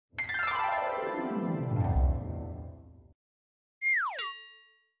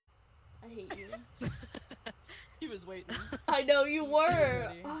was waiting. I know you were.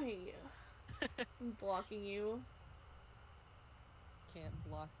 ready. I'm blocking you. Can't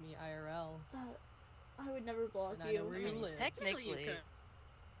block me IRL. I would never block And you. I know where you live. Technically, you could.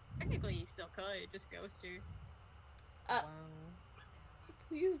 Technically, you still could. Just ghost her. Wow.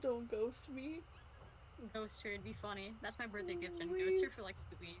 Please don't ghost me. Ghost her, it'd be funny. That's my birthday gift, and Please. ghost her for like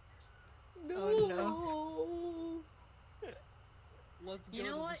 2 weeks. No. Oh, Let's go You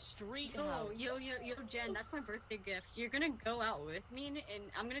know to what? the street Yo, house. yo, Jen, that's my birthday gift. You're gonna go out with me, and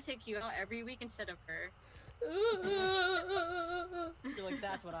I'm gonna take you out every week instead of her. You're like,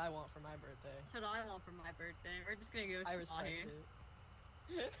 that's what I want for my birthday. That's what I want for my birthday. We're just gonna go I spa respect here.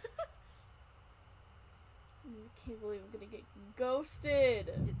 it. I can't believe I'm gonna get ghosted.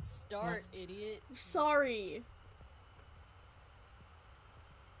 Hit start, idiot. I'm sorry.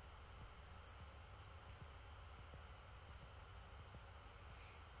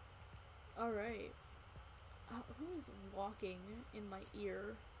 Alright. Who is walking in my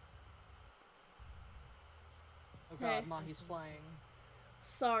ear? Oh god, Hey. Mahi's flying.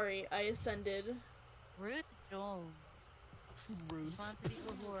 Sorry, I ascended. Ruth Jones. Ruth. Response to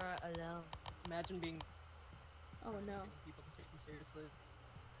people who are alone. Imagine being Oh no. people to take you seriously.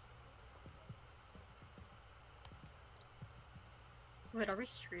 Wait, are we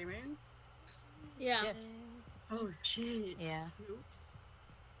streaming? Yeah. Yeah. Oh shit. Yeah. Oops.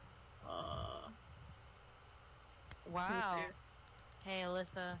 Wow. Okay. Hey,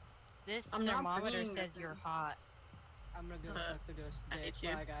 Alyssa. This I'm not thermometer bringing says nothing. you're hot. I'm gonna go suck the ghost I today. hate you.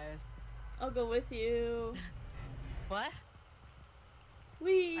 Bye, guys. I'll go with you. What?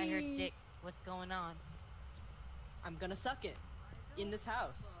 Wee. I heard dick. What's going on? I'm gonna suck it. In this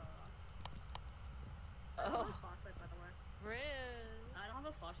house. I don't have Oh. a flashlight, by the way. Ruth. I don't have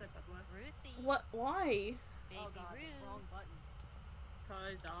a flashlight, by the way. Ruthie. What? Why? Baby Ruth. wrong button.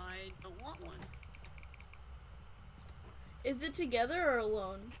 Because I don't want one. Is it together or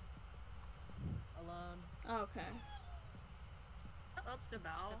alone? Alone. Oh, okay. That's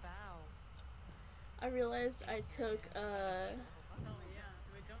about. Sabao. I realized I took Oh yeah.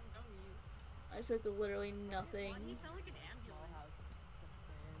 Wait, don't mute. I took literally nothing. Why do you sound like an ambulance?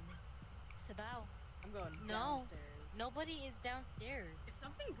 Sabao. I'm going No. downstairs. Nobody is downstairs. Did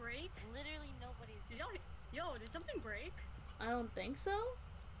something break? Literally nobody is. Did y'all? Yo, did something break? I don't think so.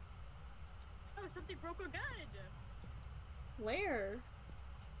 Oh, something broke again. Where?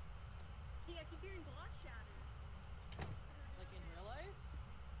 Hey, I keep hearing glass shatter. Like in real life?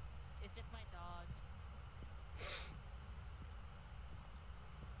 It's just my dog.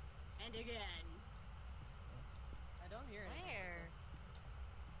 And again. I don't hear anything. Where?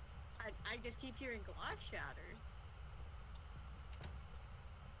 I just keep hearing glass shatter.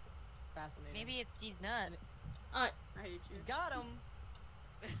 Fascinating. Maybe it's these nuts. I hate you. Got him!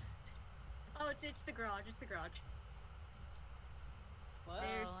 Oh, it's the garage. It's the garage. What?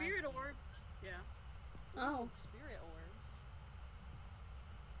 They're I spirit see. orbs. Yeah. Oh. Spirit orbs.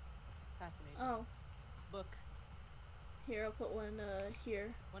 Fascinating. Oh. Book. Here, I'll put one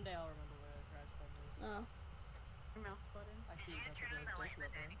here. One day I'll remember where the garage button is. Oh. Your mouse button. I see you got the glow stick.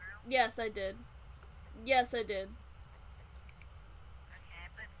 Love that. Yes, I did. Yes, I did.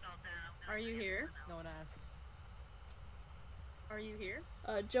 Are you here? No one asked. Are you here?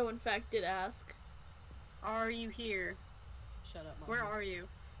 Joe, in fact, did ask. Are you here? Shut up, Mom. Where are you?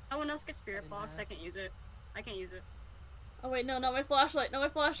 No one else gets spirit didn't box. I ask. can't use it. I can't use it. Oh wait, no, not my flashlight. Not my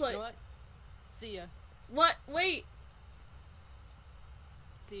You flashlight. know what? See ya. What? Wait.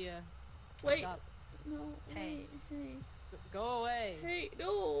 See ya. Wait. Stop. No. Hey. Hey. Go away. Hey. Hey.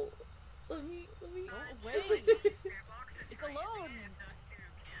 No. Let me. Go away. It's alone.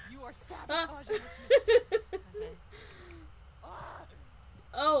 You are sabotaging this mission. Okay. Ah!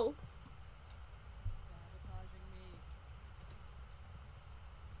 Oh. Sabotaging me.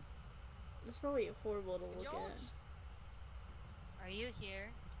 It's probably horrible to look Y'all at. just- Are you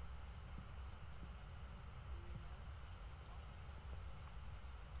here?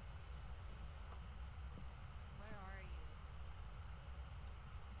 Where are you?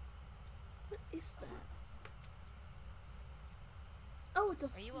 What is that? Oh, it's a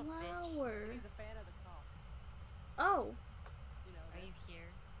Are you a bitch? flower. He's a fan of the cop. Oh. You know, Are you here?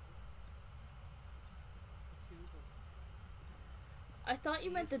 the tube of- I thought you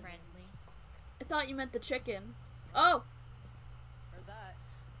Are meant the. friendly? I thought you meant the chicken. Oh. Or that.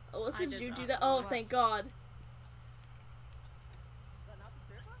 Alyssa, I did did you not. do that? Oh, Yes. thank God. Is that not the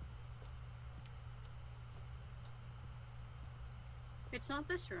spirit box? It's not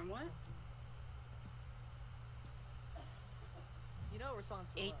this room. What? You know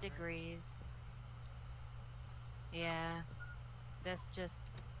responsible. 8 right? degrees. Yeah. That's just.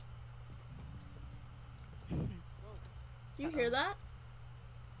 Go You hear that?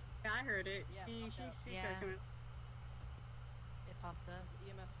 Yeah, I heard it. Yeah, She popped up. started Yeah. coming. It popped up.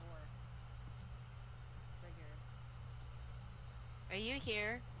 EMF 4. Right here. Are you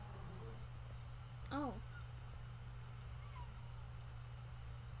here? Oh.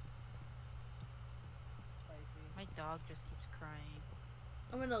 Spicy. My dog just keeps crying.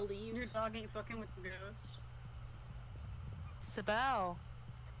 I'm gonna leave. Your dog ain't fucking with the ghost. Sabao.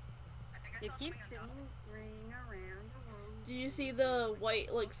 You keep ring around the world. Did you see the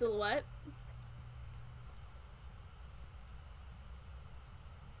white, like, silhouette?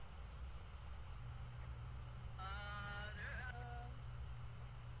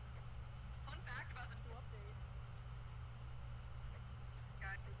 Fun fact about the new update.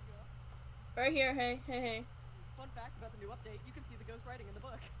 Right here, hey, hey, hey. Fun fact about the new update, you can see the ghost writing in the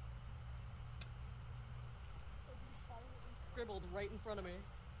book. Scribbled right in front of me.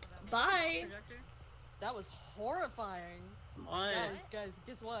 Bye! Projector? That was horrifying. What? Guys,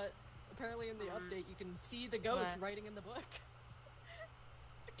 guess what? Apparently in the update you can see the ghost What? writing in the book.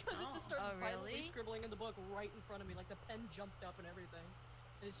 Because it just started Oh, violently really? scribbling in the book right in front of me. Like the pen jumped up and everything.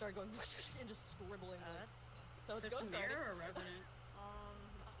 And it started going and just scribbling. Like. So it's It's a ghost writing. mirror or revenant?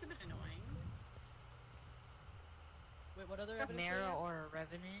 That's a bit annoying. Wait, what other A evidence? do we Mara have? or a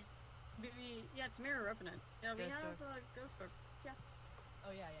revenant? Maybe, yeah, it's mirror revenant. Yeah, we Ghost have orb. ghost orb. Oh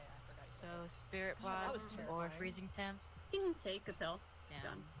yeah, I forgot. you So said that. spirit Oh, that box was or terrifying. freezing temps? You can take a pill.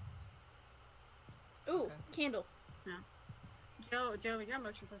 Down. Ooh, Okay. candle. Joe, you're on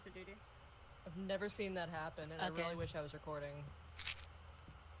motion sensor duty. I've never seen that happen, and I Okay. really wish I was recording.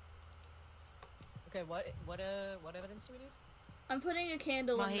 Okay, what evidence do we need? I'm putting a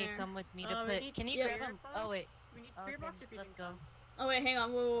candle in Mahi, there. come with me to We put. need Can you spirit grab him? box. Oh wait. We need spirit Okay, box or freezing let's go. temp. Oh wait, hang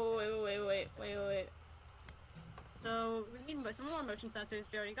on. Wait. So we need some more motion sensors.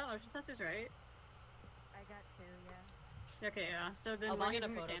 Joe, you got motion sensors, right? I got two, yeah. Okay, yeah. So then I'll we're bring in a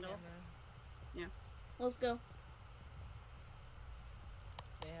giving you photo candle. camera. Let's go.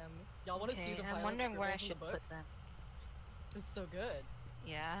 Damn. Y'all want to see the I'm violent wondering where I scribbles in should the book? put them. This is so good.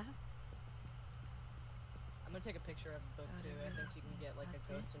 Yeah. I'm gonna take a picture of the book too. I think you can get like a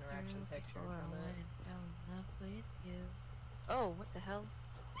ghost interaction picture from it. Fell in love with you. Oh, what the hell?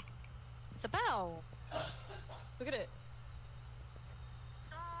 It's a bow. Look at it.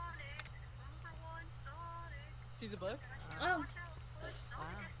 See the book? Oh, Wow.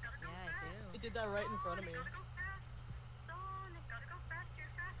 Yeah, I It did that right in front of me.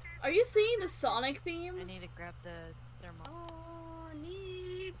 are you singing the Sonic do. I theme? need to grab the thermal.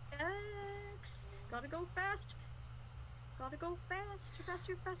 Sonic X. Gotta go fast. Gotta go fast.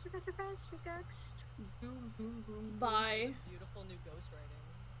 Faster, X. Boom, boom, boom. Bye. Beautiful new ghost writing.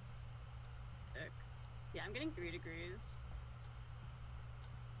 Yeah, I'm getting 3 degrees.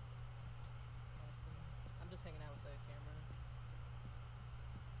 Awesome. I'm just hanging out with the camera.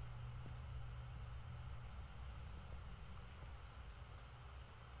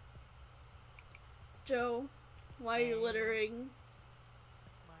 Joe, why are you Hey. littering?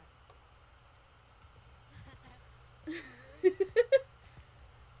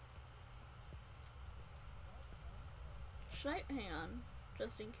 Should I hang on,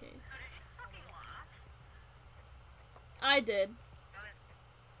 just in case? I did.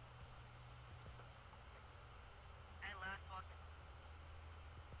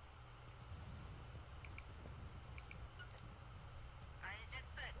 I just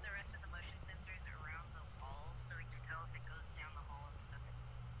put the rest of the motion sensors around the walls so we can tell if it goes down the hall and stuff.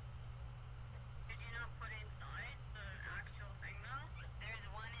 Did you not put inside the actual thing though? There's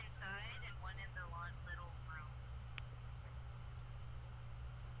one inside and one in the little room.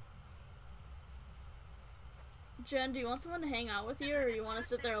 Jen, do you want someone to hang out with you, or you want to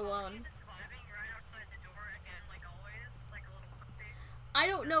sit there alone? Just vibing right outside the door again, like always, like a little puppy. I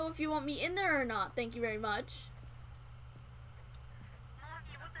don't know if you want me in there or not. Thank you very much.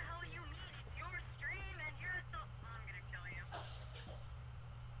 Mommy, what the hell you mean? It's your stream and you're the. I'm gonna kill you.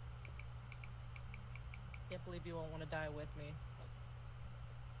 Can't believe you won't want to die with me.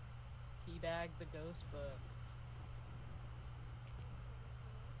 Teabag the ghost book.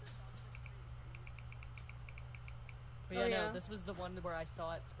 But yeah, Oh, yeah. no, this was the one where I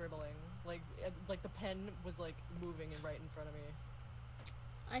saw it scribbling. Like the pen was like moving and right in front of me.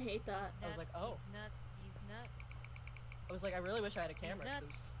 I hate that. I was like, oh. He's nuts. He's nuts. I was like, I really wish I had a camera 'cause it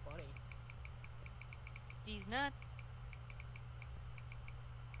nuts. was funny. He's nuts.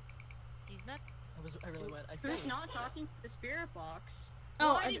 He's nuts. I really went. I Who's said, not talking to the spirit box?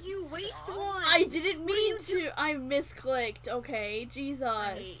 Oh, Why I, did you waste on? one? I didn't mean to. I misclicked. Okay, Jesus.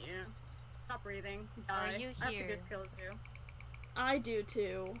 I hate you. Stop breathing. Die. you I have to here? ghost kills you. I do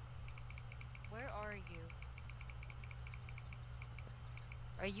too. Where are you?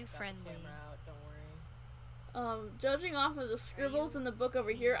 Are you Got the friendly? camera out, don't worry. Judging off of the scribbles in the book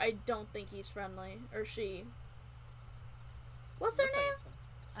over here, I don't think he's friendly. Or she. What's their Looks like name? it's some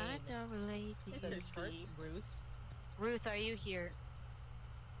I pain. don't relate to It you. says Could hurt, be. Ruth. Ruth, are you here?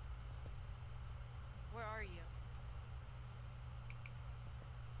 Where are you?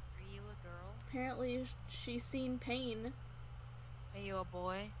 Are you a girl? Apparently, she's seen pain, Are you a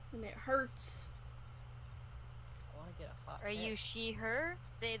boy? and it hurts. I want to get a hot Are you hit. she, her,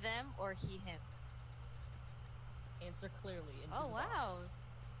 they, them, or he, him? Answer clearly into Oh, the wow. box.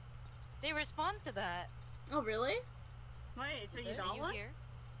 They respond to that. Oh, really? Wait, so you Are Are got you one? here?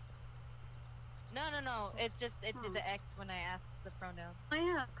 No, no, no. It's just, it did the X when I asked the pronouns. Oh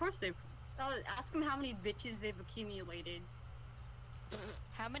yeah, of course they've. Ask them how many bitches they've accumulated.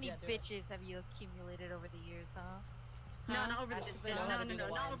 How many Yeah, do it. bitches have you accumulated over the years, huh? No, Huh? not over Ask the. if they know how to do the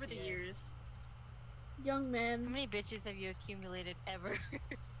Not over the YMCA. years. Young How man. many bitches have you accumulated ever?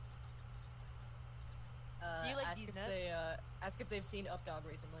 Do you like ask these if nuts? they ask if they've seen Up Dog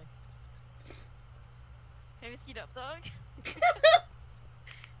recently. Have you seen Up Dog?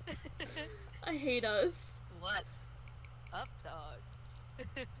 I hate us. What? Up Dog.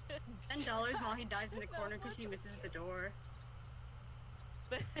 $10 while he dies in the corner because he misses the door.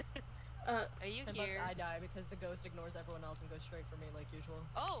 Uh, Are you $10 here? I die because the ghost ignores everyone else and goes straight for me like usual.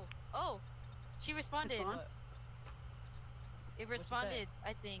 Oh, oh, she responded. Response? It she say? responded,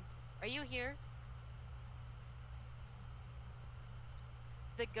 I think. Are you here?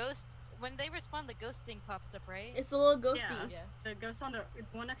 The ghost, when they respond, the ghost thing pops up, right? it's a little ghosty. Yeah. Yeah. The ghost on the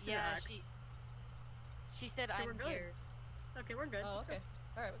one next to Yeah, the X. She said, Okay, I'm we're good. here. Okay, we're good. Oh, okay.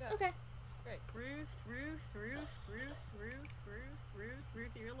 Alright, we got it. Okay. Ruth,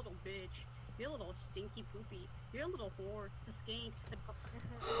 you're a little bitch. You're a little stinky poopy. You're a little whore. That's gained.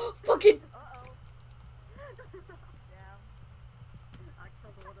 Fucking. Uh-oh. I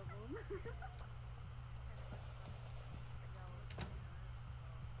killed one of them.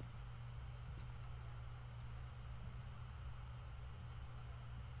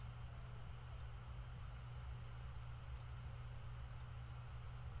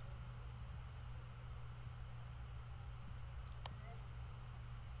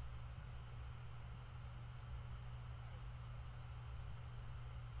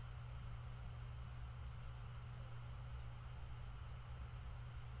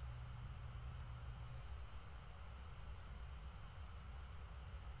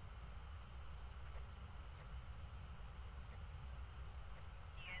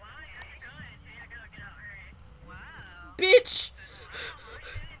 Bitch!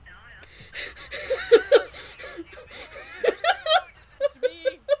 It's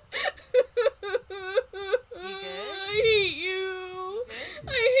me! I hate you! I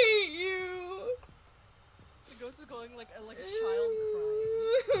hate you! The ghost is going like a child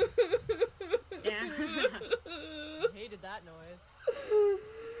crying. Yeah. I hated that noise.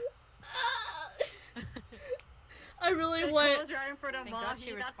 I really It went. goes right in front of Thank God Mahi.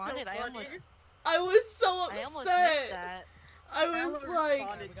 she That's responded. So I funny. almost- I was so I almost upset. missed that. I was Ella like,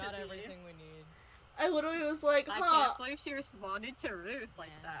 responded. We got to me. everything we need. I literally was like, I huh. can't believe she responded to Ruth like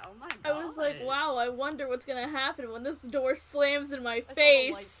Yeah. that. Oh my I god. was like, wow, I wonder what's gonna happen when this door slams in my I saw the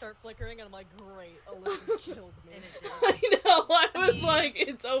face. lights start flickering and I'm like, great, Alyssa's killed me. And it did. I know, I was mean- like,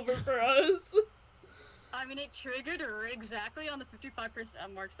 it's over for us. I mean, it triggered her exactly on the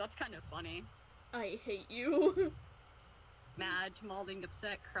 55% marks. That's kind of funny. I hate you. Mad, mauled,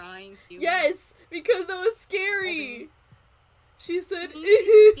 upset, crying. fuming. Yes, because that was scary. She said,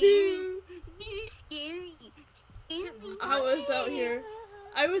 Scary. I was out here.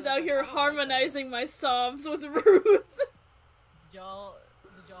 I was out here harmonizing my sobs with Ruth. Did y'all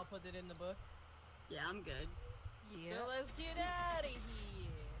put it in the book? Yeah, I'm good. Yeah. So let's get out of here.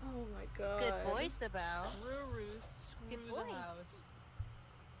 Oh my god. Good voice about. Screw Ruth, screw Good the boy. house.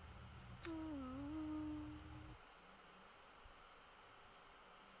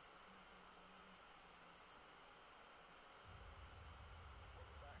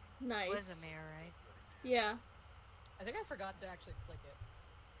 Nice. Was a mayor, right? Yeah. I think I forgot to actually click it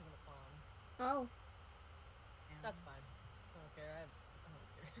because I'm a clown. Oh. Yeah. That's fine. I don't care. I don't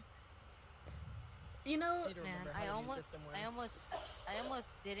care. You know, I need to Man, remember I how the new almost- system I works. almost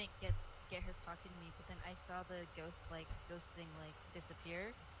didn't get her talking to me, but then I saw the ghost thing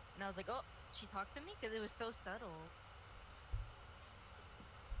disappear, and I was like, oh, she talked to me because it was so subtle.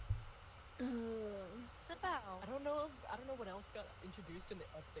 It's about. I don't know what else got introduced in the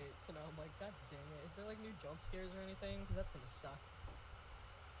updates, and I'm like, god dang it. Is there like new jump scares or anything? Because that's gonna suck.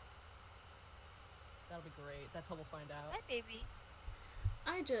 That'll be great. That's how we'll find out. Hi, baby.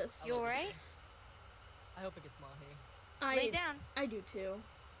 I just. You alright? I hope it gets Mahi. Lay down. I do too.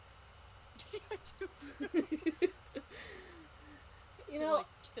 I do too. You know, Like,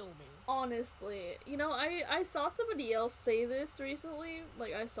 kill me. honestly, you know, I saw somebody else say this recently.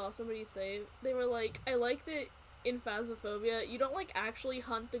 Like, I saw somebody say, they were like, I like that in Phasmophobia, you don't, like, actually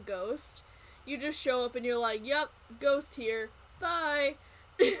hunt the ghost. You just show up and you're like, yep, ghost here. Bye.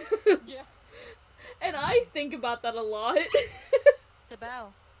 Yeah. And I think about that a lot. Sabao.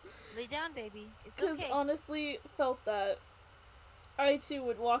 Lay down, baby. It's Because okay. honestly, felt that I too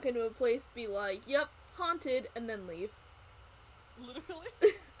would walk into a place, be like, yep, haunted, and then leave. Literally.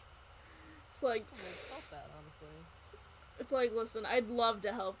 It's like, I felt that, honestly. it's like, listen, I'd love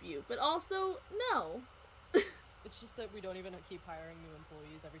to help you, but also, no. It's just that we don't even keep hiring new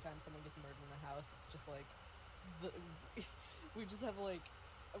employees every time someone gets murdered in the house. It's just like, we just have like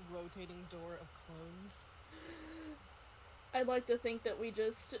a rotating door of clones. I'd like to think that we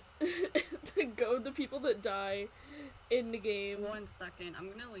just goad the people that die in the game. 1 second. I'm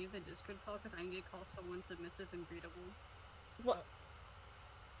gonna leave the Discord call because I need to call someone submissive and greetable. What?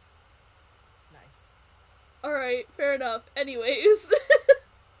 Nice. Alright, fair enough. Anyways.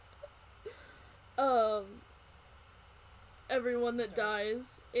 Everyone that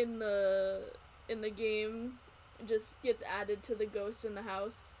dies in the game just gets added to the ghost in the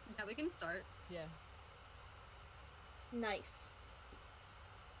house. Yeah, we can start. Yeah. Nice.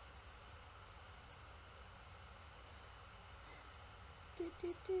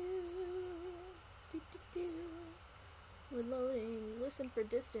 We're loading. Listen for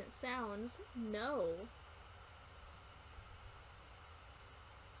distant sounds. No.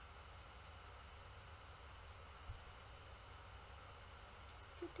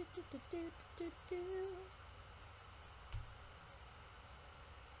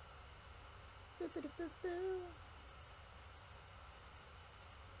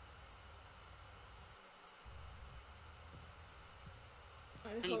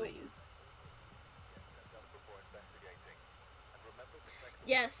 Anyways.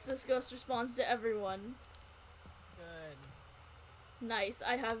 Yes, this ghost responds to everyone. Good. Nice,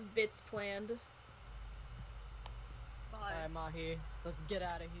 I have bits planned. Bye. Alright, Mahi. Let's get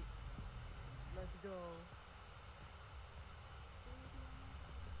out of here. Let's go.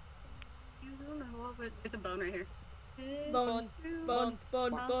 You don't know, but it's a bone right here. Bone, bone,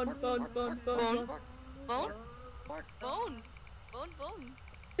 bone, bone, bone, bone, bone, Bone? Bark. Bone. Bone, bone.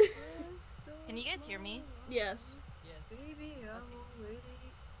 Can you guys hear me? Yes. Yes. Baby, I'm waiting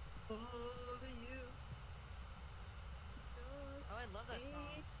for you. Oh, I love that song.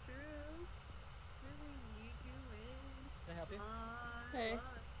 Stay true. Really need you in Can I help you? my Hey. life.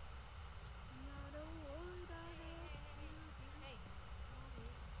 Not a word I Hey.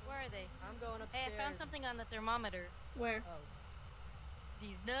 Where are they? I'm going Hey, upstairs. I found something on the thermometer. Where? Oh.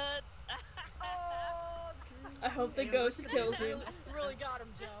 These nuts. I hope the Yeah, ghost look at kills that. you. Really got him,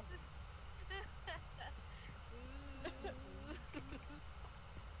 Joe.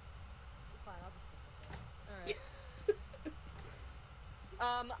 Alright.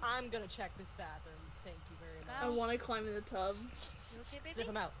 I'm gonna check this bathroom. Thank you very I much. want to climb in the tub. You okay, baby? Sniff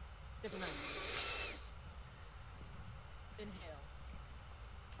him out. Sniff him out. Inhale.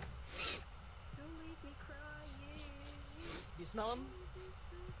 Don't leave me crying. You smell him?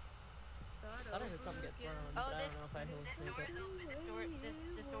 I don't heard something get thrown, but I don't know if I This hallucinated door it. is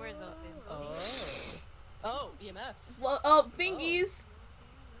open. This door is open. Oh. Oh, EMF. Well, oh, fingies!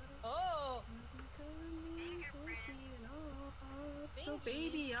 Oh! So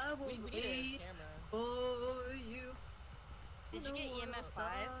baby, I will We need a wait camera. for you. Did you get EMF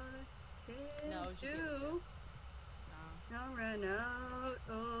 5? No, it was just EMF 2. No. Now run out.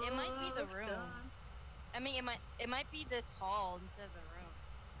 It might be the of room. time. I mean, it might be this hall instead of the room.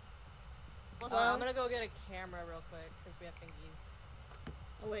 Well- I'm gonna go get a camera real quick since we have fingies.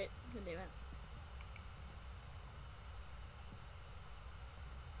 Oh wait, god damn it.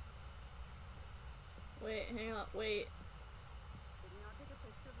 Wait, hang on, wait. Did you not take a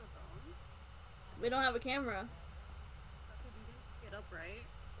picture of the bone? We don't have a camera. That's what you didn't get up, right?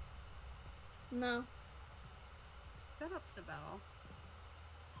 No. Shut up, Sabal.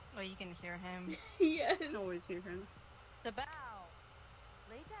 Oh, you can hear him. Yes. I can always hear him. The bow.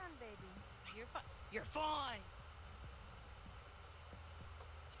 Lay down, baby. You're fine. You're fine.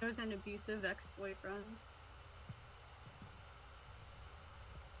 Shows an abusive ex-boyfriend.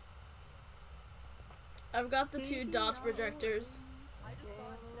 I've got the two dots projectors. I just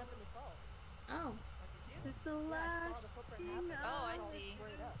saw it step in the salt. Oh. It's the last thing Oh, I see.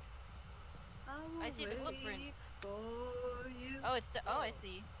 will I see the wait footprint. for you. Oh, it's the. Oh, I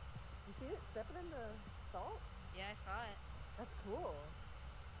see. You see it stepping in the salt? Yeah, I saw it. That's cool.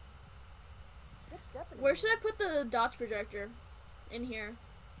 It's definitely. Where should I put the dots projector? In here.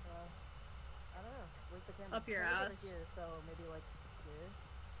 I don't know. Where's the camera? Up your Camera's ass. Over here, so maybe like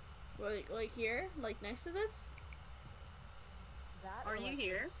here. Like here? Like next to this? That. Are or, you like,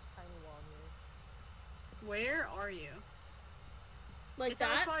 here? Tiny wall here. Where are you? Like Is that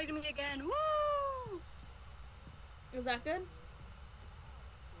that? spotting me again? Woo! Is that good? Here.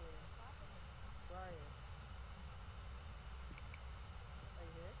 Where are you? Are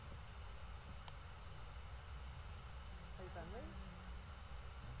you here? Are you friendly?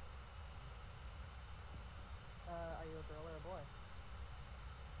 Are you a girl or a boy?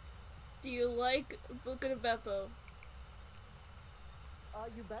 Do you like Book of Beppo?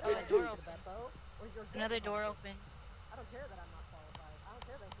 You better Oh, not door go to open. Beppo, or you're good Another at door it. open. I don't care that I'm not qualified. I don't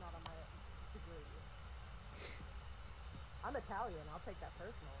care that it's not on my degree. I'm Italian. I'll take that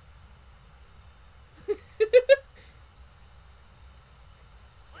personal.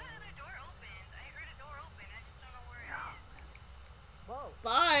 What other door opened? I heard a door open. I just don't know where it is. Whoa.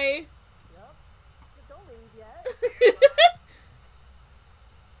 Bye! Yep. Don't leave yet.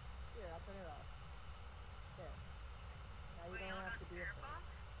 Here, I'll turn it off. There. Now you Wait, don't y'all have got to be spirit afraid. box?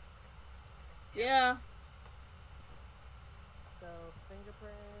 Yeah. So,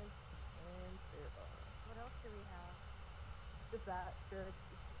 fingerprints and spirit box. What else do we have? Just that.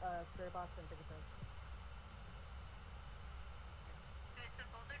 Spirit box and fingerprints. It's a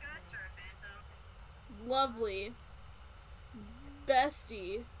poltergeist or a phantom? Lovely.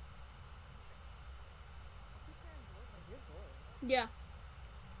 Bestie. Here's door. Yeah.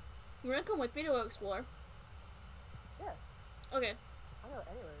 You wanna come with me to explore? Yeah. Okay. I'll go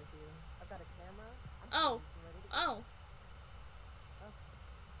anywhere with you. I've got a camera. I'm Oh. ready to go. Oh.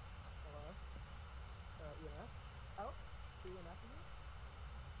 Hello? EMF? Oh, EMF in here?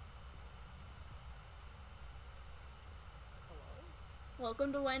 Hello?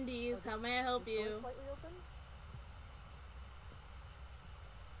 Welcome to Wendy's. How may I help Is the door you? slightly open?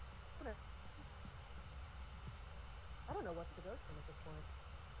 Okay. I don't know what's the ghost room at this point.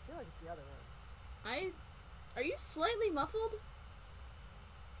 I feel like it's the other room. Are you slightly muffled?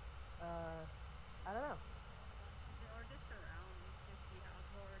 I don't know. There are just around if you have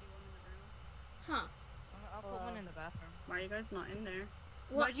already one in the room. Huh. I'll put one in the bathroom. Why are you guys not in there?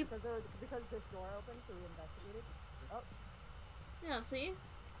 What? Why'd you? Because this door opened, so we investigated. Oh, Yeah, see?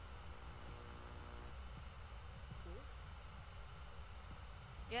 see?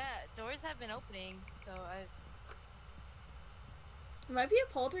 Yeah, doors have been opening, so I. It might be a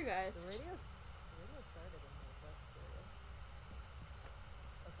The poltergeist. radio started in here, so that's curious.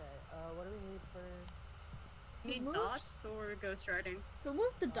 Okay, what do we need for... Need Moves? dots or ghost riding? Who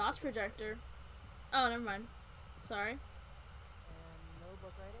moved the dots projector? Oh, never mind. Sorry. And no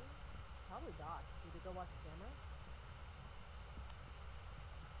book writing? Probably dots. Did you go watch the camera?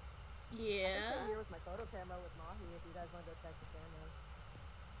 I can Yeah. stay here with my photo camera with Mahi if you guys want to go check the cameras.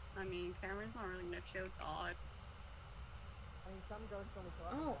 I mean, cameras aren't really gonna show dots. I mean, some ghosts only show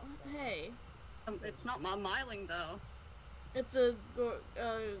up in Oh, dots, so- hey. It's not miling though. It's a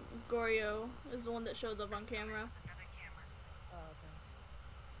Gorio is the one that shows up on camera. Another camera. Oh, okay.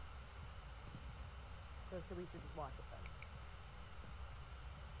 So we should just watch it then.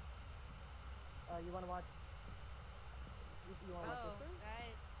 You want to watch... You want to watch Oh, this room?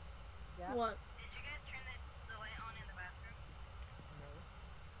 guys. Yeah? What? Did you guys turn the light on in the bathroom?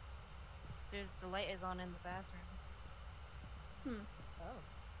 The light is on in the bathroom. No. Hmm. Oh,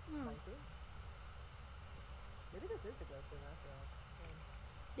 Hmm. spicy. Maybe this is the ghost room after all.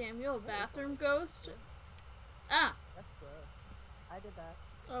 Damn, you a bathroom ghost? Ah! That's gross. I did that.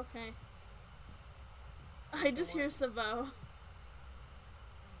 Okay. I just hear Sabo. Okay,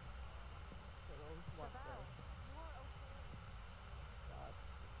 well, let's watch this. God.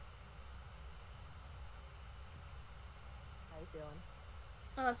 How you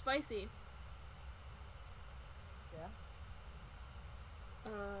feeling? Spicy. Yeah? Oh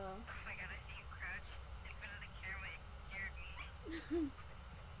my god, I see you crouch in front of the camera. It scared me.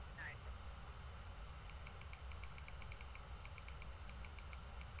 Nice.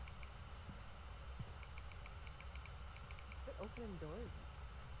 Quit opening doors,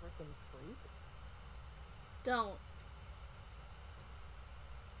 you frickin' freak. Don't.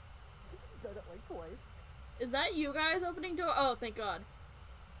 Done it like twice. Is that you guys opening door? Oh, thank God.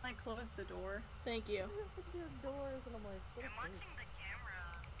 I closed the door. Thank you. Open your doors, and I'm like, what a I'm freak. watching the camera,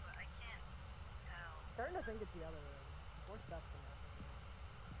 but I can't tell. Starting to think it's the other room. More stuff's in there.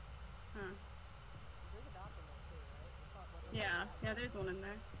 Huh. There's a dot in there too, right? I thought what was Yeah, that? yeah, there's one in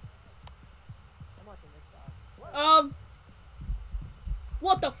there. I'm watching this dot. What?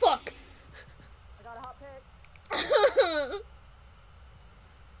 What the fuck? I got a hot pick.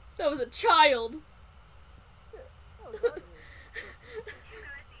 That was a child. That was ugly. You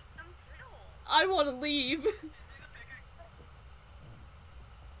guys need some too. I want to leave.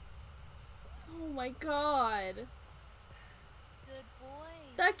 Oh my god. Good boy.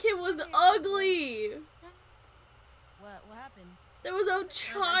 That kid was ugly. What happened? There was a I just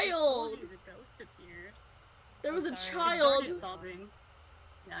told child. you the ghost appeared. There was a sorry. It child. started sobbing.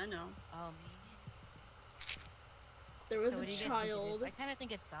 Yeah, I know. Oh me. There was So a what do you guys think it child. is? I kind of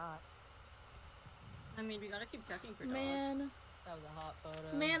think it's Dot. I mean, we gotta keep checking for dogs. Man. That was a hot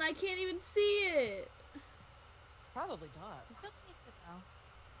photo. Man, I can't even see it. It's probably It's dots. okay for now.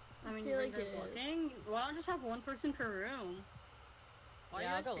 I mean, feel you like guys it is. looking? Why don't just have one person per room? Why Yeah,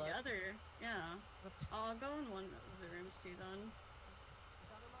 you I'll guys go look. together? Yeah. Whoops. I'll go in one of the rooms too then.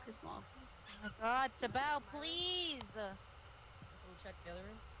 Good mom. Oh my god, Tabao, please! We'll check the other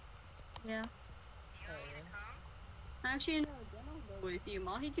room. Yeah. You Oh, want me yeah. to come? Actually, no, then I'll go with you.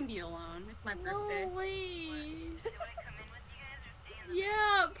 Ma, he can be alone. It's my No birthday. way. Do I come in with you guys or stay in the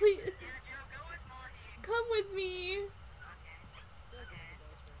Yeah, please. Yeah, Joe, go with Molly. Come with me. Okay. Okay.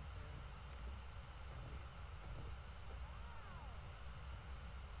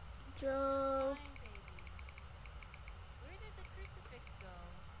 Joe. Fine, baby. Where did the crucifix go?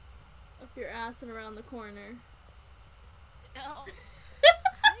 Up your ass and around the corner. No.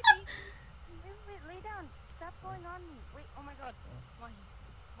 Wait, lay down. Stop going on me. Wait, oh my god.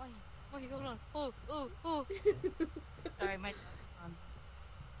 Mahi, hold on. Oh. Sorry, my dog's on.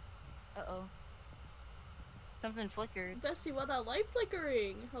 Uh-oh. Something flickered. Bestie, why that light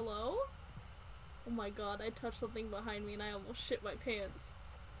flickering? Hello? Oh my god, I touched something behind me and I almost shit my pants.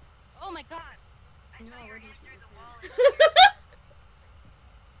 Oh my god! I No, saw your where did hand you through the get wall.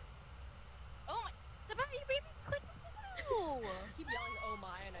 Oh my... Tabao, you made me click no! You keep yelling, oh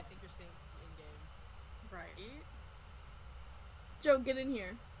my, and I think you're staying in game. Right? Joe, get in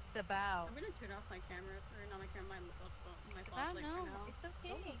here. Tabao. I'm gonna turn off my camera, or not my camera, my Tabao, flashlight no. for now. It's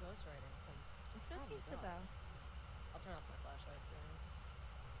Still okay. no ghost writing. Some It's probably okay, Sabah. dots. I'll turn off my flashlight too.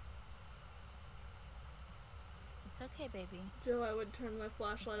 It's okay, baby. Joe, I would turn my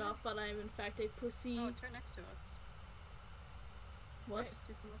flashlight off, but I am in fact a pussy. Oh, it's right next to us. What? Right, it's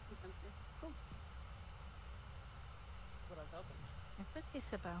too close to country. Cool. That's what I was hoping. It's okay,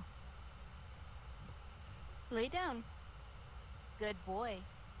 Sabao. Lay down. Good boy.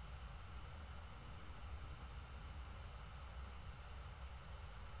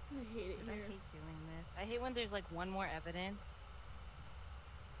 I hate it I here. hate doing this. I hate when there's like one more evidence.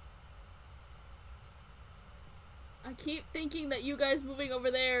 I keep thinking that you guys moving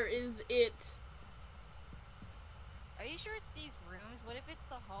over there is it. Are you sure it's these rooms? What if it's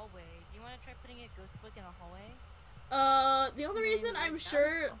the hallway? Do you want to try putting a ghost book in a hallway? The only I mean, reason like, I'm that is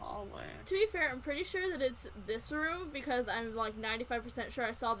sure, the hallway. to be fair, I'm pretty sure that it's this room because I'm like 95% sure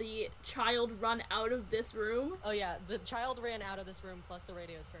I saw the child run out of this room. Oh yeah, the child ran out of this room, plus the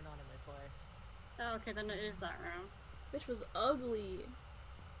radio's turned on in there twice. Oh, okay, then it is that room. Bitch was ugly.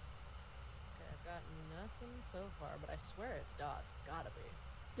 Okay, I've got nothing so far, but I swear it's dots. It's gotta be.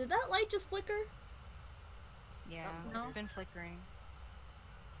 Did that light just flicker? Yeah, Something. it's been flickering.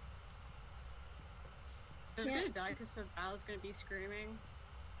 I was Can't- gonna die because Val's gonna be screaming.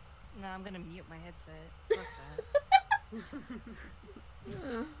 No, I'm gonna mute my headset. Fuck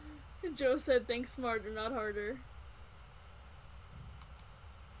that. Joe said, think smarter, not harder.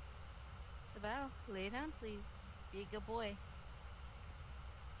 Sabao, lay down, please. Be a good boy.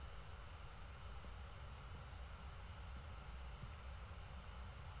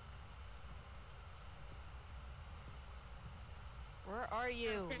 Where are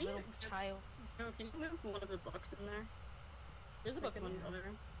you, Can you- little child? No, can you move one of the books in there? There's a book in one there. other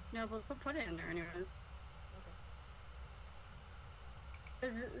room. No, but put it in there anyways. Okay.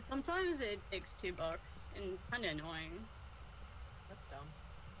 Because sometimes it takes 2 books, and kinda annoying. That's dumb.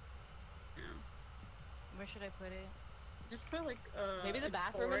 Yeah. Where should I put it? Just put like Maybe the like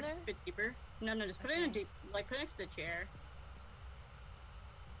bathroom in forward, there? a bit deeper. No, just put it in a Okay. deep, like put it next to the chair.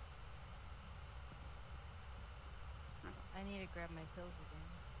 I need to grab my pills again.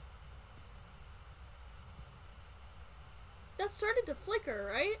 That started to flicker,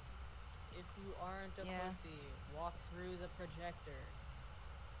 right? If you aren't a Yeah. pussy, walk through the projector.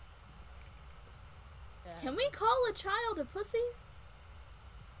 Yeah, Can we call a child a pussy?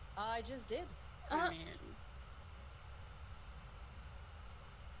 I just did. I Uh, mean,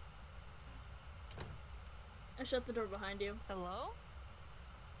 I shut the door behind you. Hello?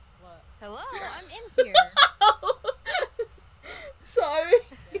 What? Hello? I'm in here. Sorry.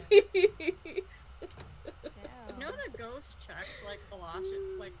 you know the ghost checks like the last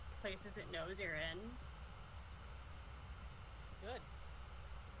like places it knows you're in. Good.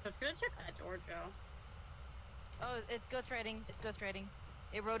 Let's go check that door, Joe. Oh, it's ghostwriting. It's ghostwriting.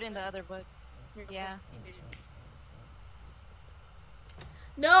 It wrote in the other book. Yeah.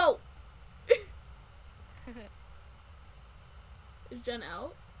 No! Is Jen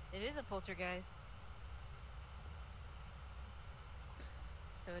out? It is a poltergeist.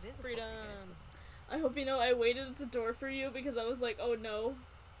 So it is a Freedom. poltergeist. I hope you know I waited at the door for you because I was like, oh no.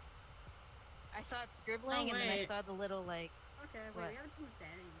 I saw it scribbling and then I wait. saw the little like. Okay, wait, What? we haven't seen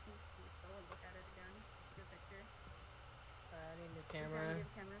Sandy. You can go and look at it again. Your picture. I need a new Is camera. that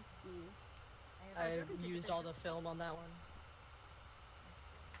your camera? I used all the film on that one.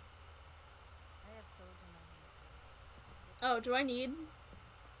 I have clothes in my hand. Oh, do I need?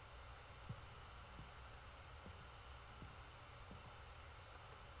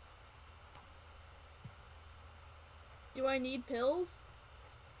 Do I need pills?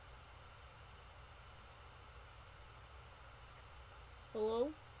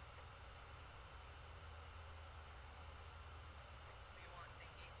 Hello?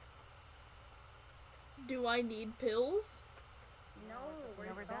 Do I need pills? No, No,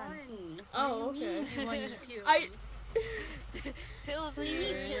 we're we're done. done. Oh, What do you okay. mean you want to peel? I- Pills. You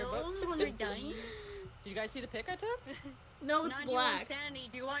need pills when we're done? Did you guys see the pic I took? No, it's 91 black. sanity.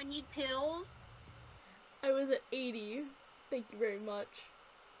 Do I need pills? I was at 80. Thank you very much.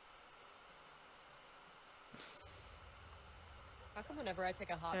 How come whenever I take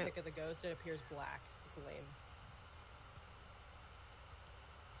a hot So- pic of the ghost, it appears black? It's lame.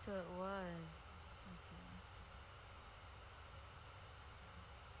 So it was.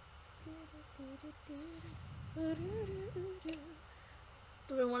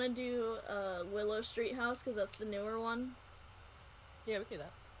 Do we want to do Willow Street House because that's the newer one? Yeah, we can do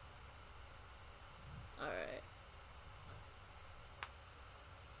that. Alright.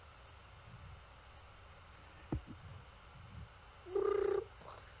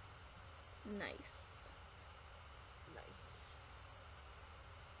 Nice. Nice.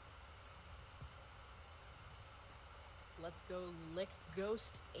 Let's go lick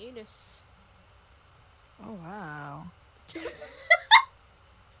ghost anus. Oh wow.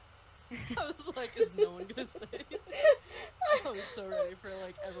 I was like, is no one gonna say? I was so ready for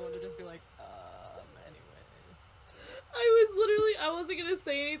like everyone to just be like, anyway. I wasn't gonna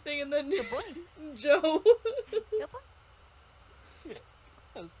say anything and then Good boy. Joe. Good boy.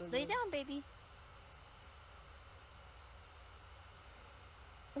 That was so Lay good. down, baby.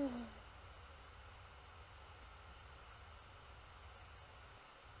 Oh.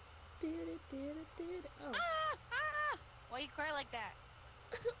 Ah, ah! Why you cry like that?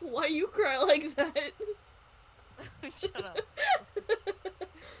 Why you cry like that? Shut up.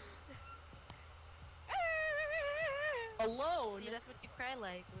 Alone. See, that's what you cry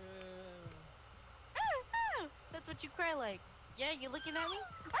like. Uh, That's what you cry like. Yeah, you looking at me?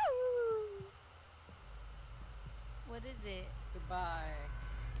 What is it? Goodbye.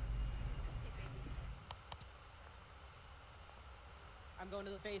 I'm going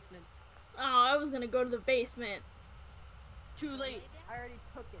to the basement. Oh, I was gonna go to the basement. Too late. I already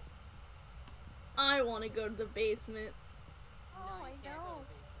took it. I want to go to the basement. No, Oh, you I can't know. go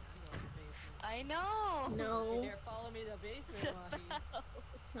to the basement. I'm going to the basement. I know. Don't No, you dare follow me to the basement, Wahi.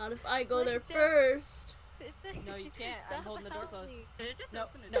 not if I go Wait, there Dad. first. No, you can't. I'm Stop holding the door howling. closed. Did it just No,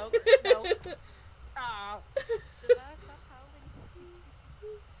 open it? no, no. Ah, Stop howling.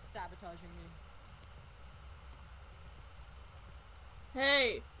 sabotaging me.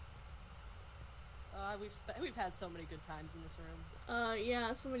 Hey, We've had so many good times in this room.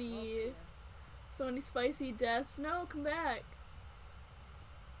 yeah, so What else many, is there? so many spicy deaths. No, come back.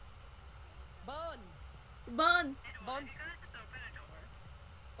 Bun, Bun. bun, You guys just open a door.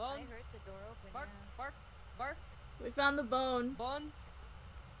 I bun. heard the door open. Bark, Yeah. bark, bark, We found the bone. bun.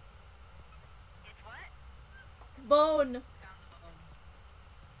 It's what? Bone. Found the book.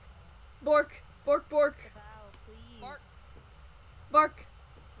 Bork. Bork. Bork. Wow, please. Bark. Bark.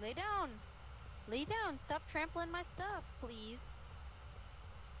 Lay down. Lay down. Stop trampling my stuff, please.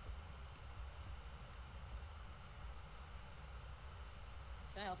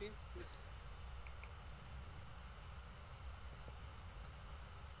 Can I help you?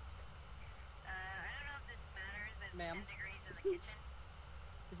 I don't know if this matters, but Ma'am? 10 degrees in the kitchen.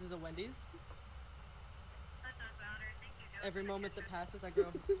 This is a Wendy's. That does matter. Thank you, Joe. Every moment that passes, I grow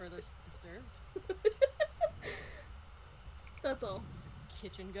further disturbed. That's all. This is a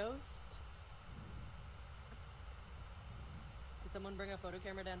kitchen ghost. Did someone bring a photo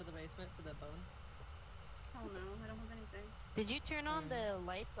camera down to the basement for the bone? Oh no, I don't have anything. Did you turn on the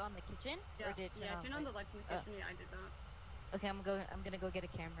lights on the kitchen? Yeah, Or did it yeah, turn on the lights in the Uh, kitchen. Yeah, I did that. Okay, I'm gonna go get a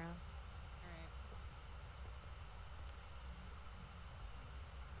camera. Alright.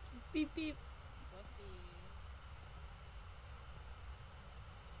 Beep beep. Ghosty.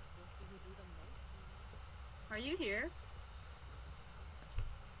 Ghosty who do the mosty. Are you here?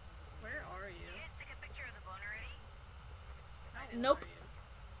 Where are you? You guys take a picture of the bone already? How old Nope. are you?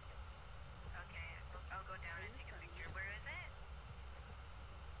 Okay, I'll go down and take a picture. Where is it?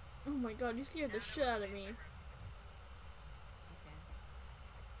 Oh my god, you scared the shit out of me. Okay.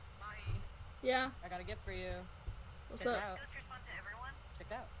 Bye. Yeah. I got a gift for you. What's Check it up? out. Ghost respond to everyone? Check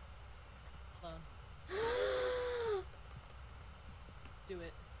it out. Hold on. Do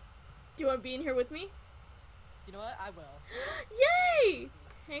it. Do you want to be in here with me? You know what? I will. Yay!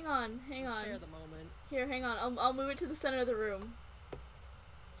 Hang on, hang Let's on. Share the moment. Here, hang on. I'll move it to the center of the room.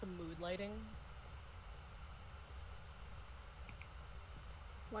 Some mood lighting.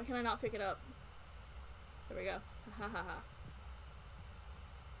 Why can I not pick it up? There we go. Ha ha ha.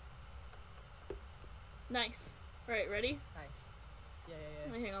 Nice. Alright, ready? Nice. Yeah.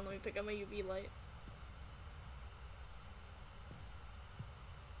 Hang on, let me pick up my UV light.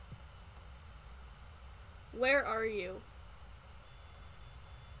 Where are you?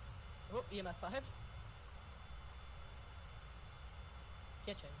 Oh, EMF 5.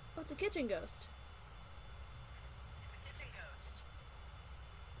 Kitchen. Oh, it's a kitchen ghost. Kitchen ghost.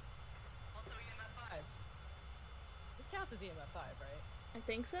 Also EMF 5. This counts as EMF 5, right? I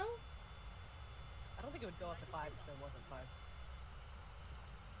think so? I don't think it would go up to 5 if there wasn't 5.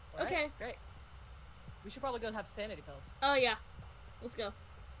 Okay. Great. We should probably go have sanity pills. Oh, yeah. Let's go.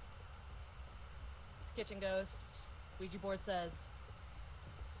 It's kitchen ghost. Ouija board says.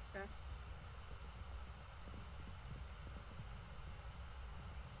 Okay.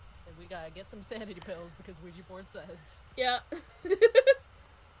 And we gotta get some sanity pills because Ouija board says. Yeah.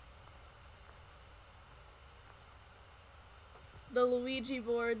 The Luigi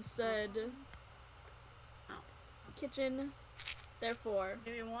board said Oh. kitchen, therefore.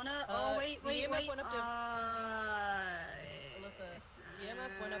 Do you wanna? Uh, Oh wait, the wait, EMF wait. went up to- Alyssa,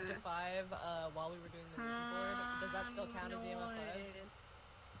 EMF went up to 5 while we were doing the Ouija board. Does that still count as EMF 5?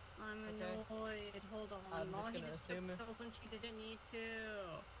 I'm Okay. annoyed. Hold on. I'm just Molly gonna just took assume- pills when she didn't need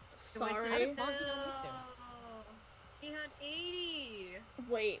to. Sorry. Why did Molly not need to? He had 80.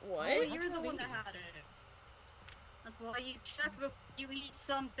 Wait, Oh, what? How'd you're you the have one that 80? had it. That's why you check before you eat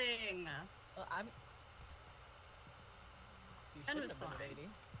something. Well, I'm. You That should was have been at fine. 80.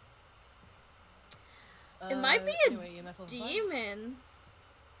 It might be a anyway, EMF level 5. Demon.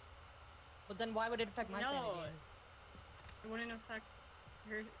 But then why would it affect my No. sanity? It wouldn't affect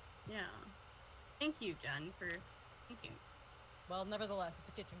her. Yeah. Thank you, Jen, for thinking. Well, nevertheless, it's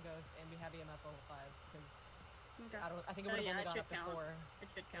a kitchen ghost, and we have EMF level 5 because Okay. I think it Oh, would have yeah, only it gone should up count. before. It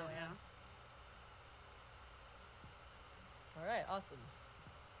should count, Yeah. yeah. All right, awesome.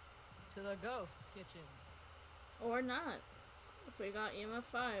 To the ghost kitchen. Or not. If we got EMF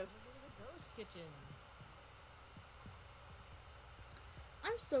 5. The ghost kitchen.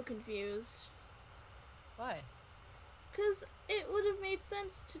 I'm so confused. Why? Because it would have made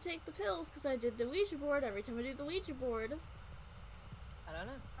sense to take the pills because I did the Ouija board every time I do the Ouija board. I don't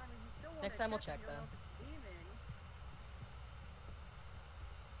know. I mean, you still wanna Next time we'll if check, you don't though. know if it's a demon.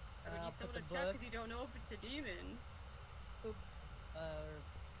 I mean, I'll you still put want the to check book. because you don't know if it's a demon. Boop,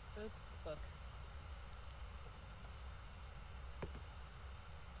 book.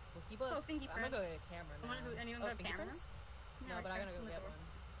 Bookie book. Oh, fingy I'm gonna go prints. get a camera now. Wanna go- anyone oh, got a camera? fingerprints? Yeah, No, but I'm okay, gonna go on the get door. one.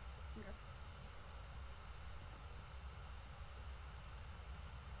 Okay.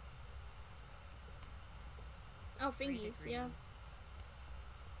 Oh, 3 fingies, yeah. degrees.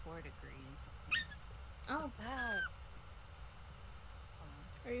 4 degrees. Oh, Wow.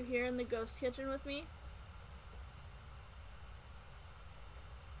 are you here in the ghost kitchen with me?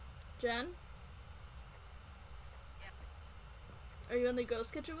 Jen? Yep. Are you in the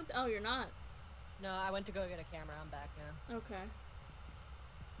ghost kitchen with? Oh, you're not. No, I went to go get a camera. I'm back now Okay.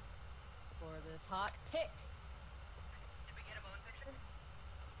 for this hot pick. Did we get a bone picture?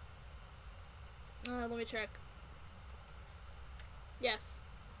 Let me check. Yes.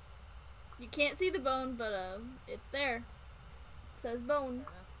 You can't see the bone, but it's there. It says bone.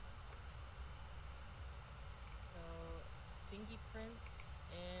 Fair enough. So, fingy prints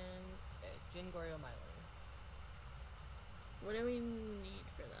and Jin Gorio Myler. What do we need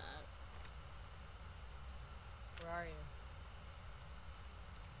for that? Where are you?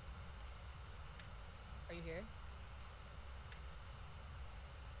 Are you here?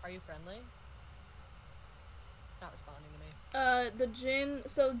 Are you friendly? It's not responding to me. The Jin.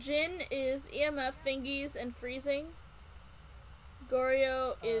 So Jin is EMF fingies and freezing.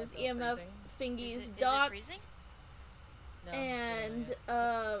 Gorio is no EMF freezing. fingies Is it dots. freezing? No. And wait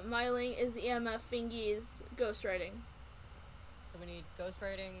a minute. Myling is EMF fingies ghostwriting. So we need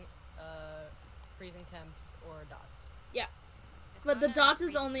ghostwriting freezing temps or dots. It's But the not dots a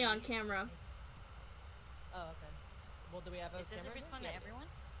is only on read-through. camera. Oh, okay. Well, do we have a Does camera? it in here? respond Yeah, to we do. everyone?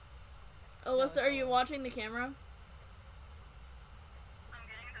 Alyssa, it's are you all- watching the camera? I'm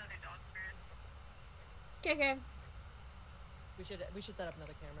getting the other dots first. Okay. We should set up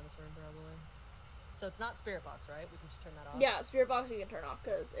another camera in this room probably. So it's not spirit box, right? We can just turn that off. Yeah, spirit box you can turn off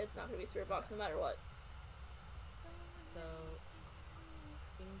because it's not gonna be spirit box no matter what. So.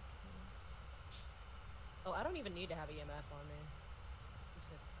 Oh, I don't even need to have EMF on me.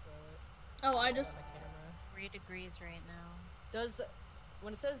 Just throw it. Oh, I on just my camera. 3 degrees right now. Does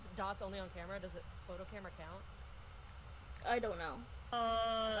when it says dots only on camera, does it photo camera count? I don't know.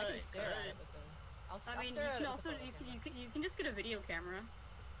 I can It stare at could. it with the. I'll I mean, stare you at can it also with the photo camera. you can just get a video camera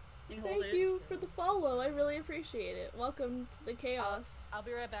and hold Thank it. you for the follow. I really appreciate it. Welcome to the chaos. I'll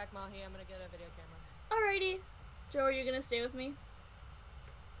be right back, Mahi. I'm gonna get a video camera. Alrighty. Joe, are you gonna stay with me?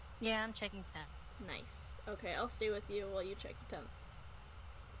 Yeah, I'm checking temp. Nice. Okay, I'll stay with you while you check the temp.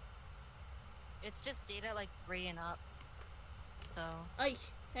 It's just data like 3 and up. So. Ay,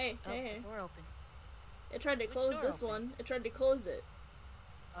 hey, Oh, hey, hey. the door open. It tried to Which close door this open? one. It tried to close it.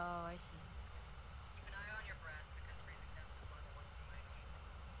 Oh, I see. Keep an eye on your breath because freezing temps is one of the ones you might need.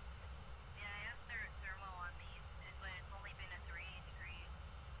 Yeah, I have thermo on me, but it's only been a 3 degree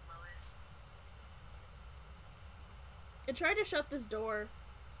lowish. It tried to shut this door.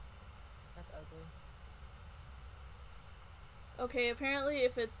 That's ugly. Okay, apparently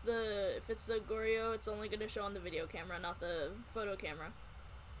if it's the Goryo, it's only gonna show on the video camera, not the photo camera.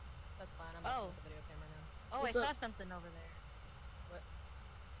 That's fine. I'm Oh. looking at the video camera now. Oh, What's I up? saw something over there. What?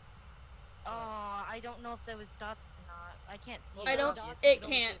 Oh, I don't know if that was dots or not. I can't see. Well, I if don't- it's dots, it you can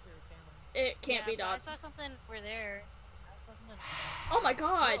only see can't. through camera. It can't be but dots. I saw something over there. I saw something. Oh my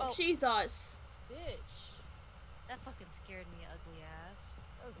god, Oh. Jesus. Bitch. That fucking scared me, ugly ass.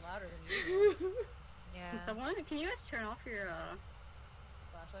 That was louder than you. Yeah. Someone, can you guys turn off your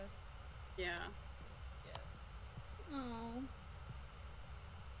Flashlights? yeah? Yeah. Oh.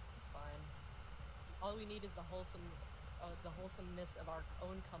 It's fine. All we need is the wholesomeness of our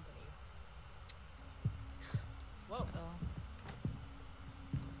own company. Whoa. Oh.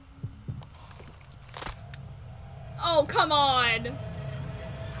 Oh, come on.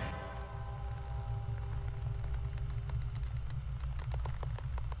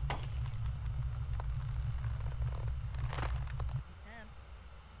 Temp.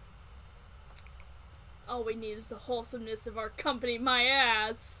 All we need is the wholesomeness of our company, my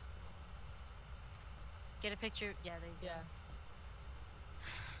ass. Get a picture. Yeah, there you go. Yeah.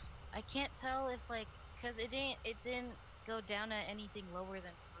 I can't tell if like, cause it didn't go down at anything lower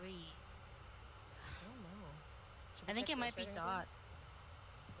than 3. I don't know. Should we I think check it might this be right dot.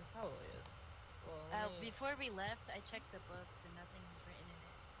 anything? It probably is. Well, let me- Before we left, I checked the books and nothing was written in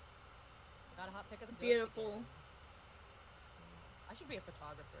it. got a hot pick of the ghost Beautiful. again. I should be a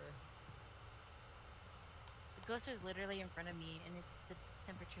photographer. The ghost was literally in front of me, and the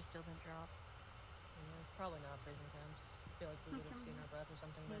temperature still didn't drop. Yeah, it's probably not freezing temps. I feel like we would have seen our breath or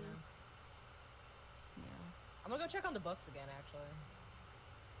something by now. Yeah. I'm gonna go check on the books again, actually.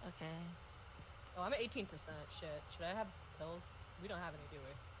 Okay. Oh, I'm at 18%. Shit. Should I have pills? We don't have any, do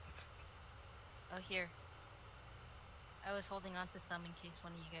we? Oh, here. I was holding on to some in case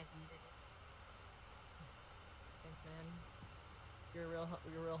one of you guys needed it. Thanks, man. You're a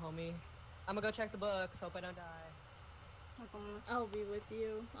real homie. I'm gonna go check the books. Hope I don't die. I'll be with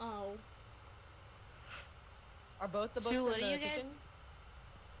you. Oh. Are both the books Shu, what in do the you guys- kitchen?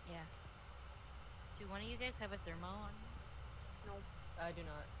 Yeah. Do one of you guys have a thermo on? I do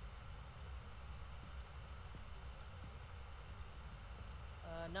not.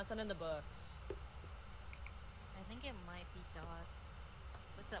 Nothing in the books. I think it might be dots.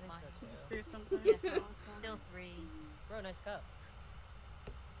 What's I up, think Maya? so too. There's something. Yes. Still 3. Bro, nice cup.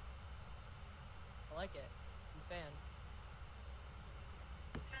 I like it. I'm a fan.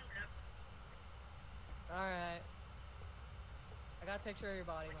 Alright. I got a picture of your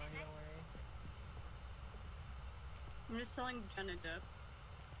body, Mahi, don't worry. I'm just telling Jenna Jeff.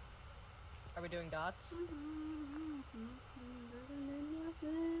 Are we doing dots? Oh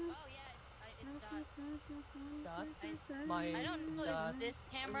yeah, it's dots. Dots? My I don't know dots. if this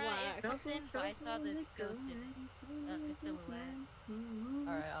camera is Wow. something, but I saw the ghost in it. The silhouette.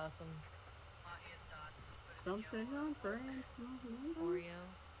 Alright, awesome. Something on brain. Oreo.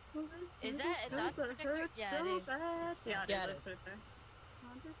 Is that a dot sticker? Hurts Yeah, so it is. bad. Yeah, Yeah, it it is. is. Put it there.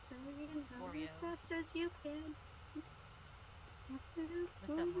 Oreo. As fast as you can. What's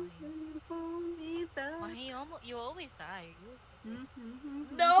up, Mahi? You always die.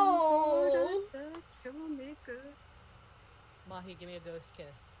 No! Mahi, give me a ghost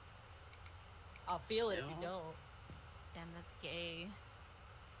kiss. I'll feel it if you No. don't. Damn, that's gay.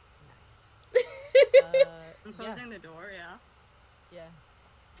 Nice. I'm Yeah. closing the door, yeah. Yeah.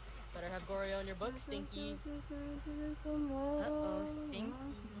 Better have Goryo in your book, Stinky. Uh-oh, Stinky.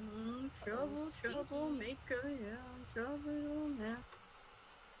 Trouble, Stinky. troublemaker, yeah. Trouble, yeah.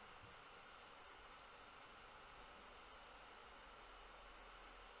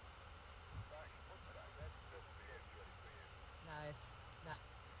 Nice.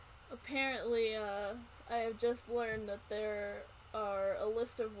 Apparently, I have just learned that there are a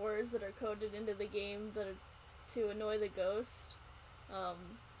list of words that are coded into the game that are to annoy the ghost.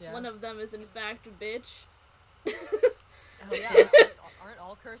 Yeah. One of them is in fact bitch. Oh yeah. Aren't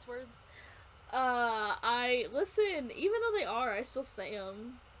all curse words? I listen. Even though they are, I still say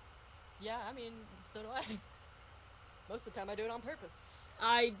them. Yeah, I mean, so do I. Most of the time, I do it on purpose.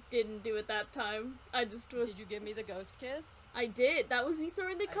 I didn't do it that time. I just was. Did you give me the ghost kiss? I did. That was me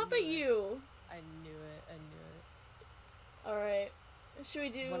throwing the I cup knew at it. you. I knew it. I knew it. All right. Should we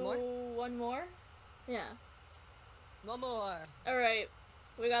do One more? one more? Yeah. One more. All right.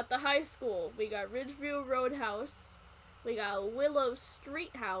 We got the high school. We got Ridgeview Roadhouse. We got Willow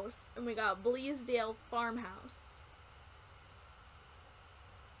Street House, and we got Bleasdale Farmhouse.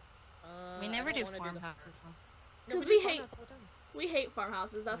 We I never don't do wanna the farmhouses. No, 'Cause do we hate- farmhouse all the time. We hate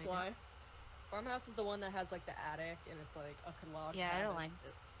farmhouses. That's We do. why. Farmhouse is the one that has like the attic and it's like a log. Yeah, I don't cabin. like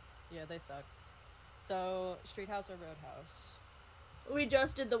it. Yeah, they suck. So street house or roadhouse? We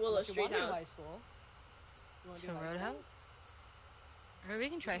just did the Willow Unless you Street wanna do high House. school. You wanna So do high school? Roadhouse? Or we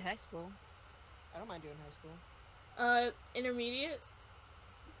can try high school. I don't mind doing high school. Intermediate.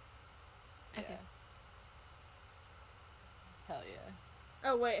 Okay. Yeah. Hell yeah.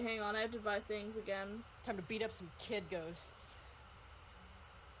 Oh wait, hang on. I have to buy things again. Time to beat up some kid ghosts.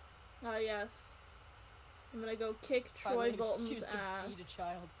 Ah yes. I'm gonna go kick Finally Troy an Bolton's excuse to ass. beat a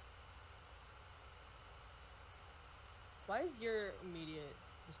child. Why is your immediate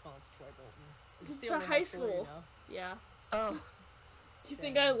response Troy Bolton? Is this It's the a only high you school. know? Yeah. Oh. You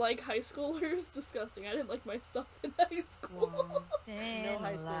think Dang. I like high schoolers? Disgusting. I didn't like myself in high school. No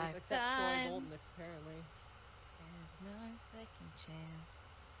high schoolers except Troy Bolton, apparently. There's no second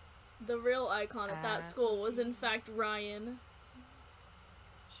chance. The real icon at that school was in fact Ryan.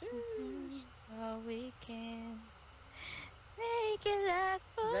 Sheesh. Oh, we can make it last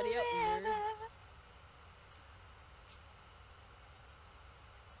forever. Ready up, nerds.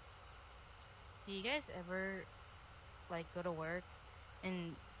 Do you guys ever, like, go to work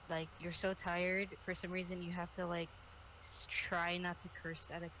and, like, you're so tired, for some reason you have to, like, try not to curse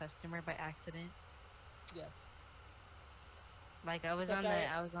at a customer by accident? Yes. Like, I was Except on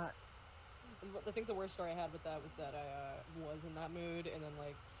I think the worst story I had with that was that I was in that mood, and then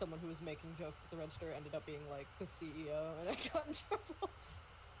like someone who was making jokes at the register ended up being like the CEO, and I got in trouble.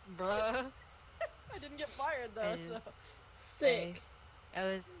 Bruh. I didn't get fired though, I- so Sick.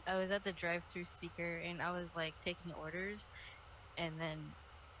 I was at the drive-through speaker and I was like taking orders, and then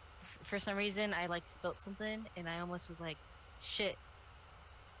for some reason I like spilt something and I almost was like, shit,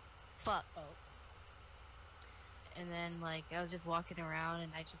 fuck. oh, And then like I was just walking around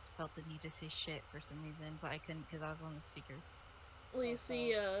and I just felt the need to say shit for some reason, but I couldn't because I was on the speaker. Well, you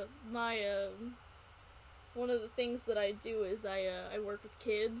see, my one of the things that I do is I work with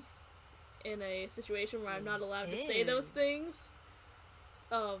kids in a situation where I'm not allowed to say those Ew. things.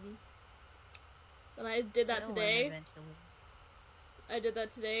 And I did that I'll learn today. eventually. I did that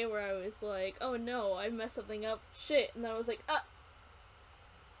today where I was like, oh no, I messed something up, shit, and I was like, ah.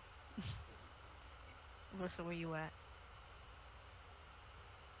 Melissa, where you at?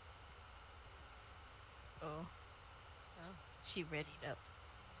 Oh. Oh. She readied up.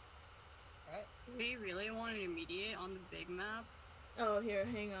 alright. Do we really want an immediate on the big map? Oh, here,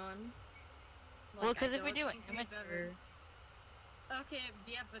 hang on. Well, Like, I because if we don't do think we've amateur, Okay,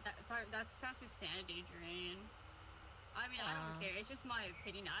 yeah, but that's past with sanity drain. I mean, I don't care. It's just my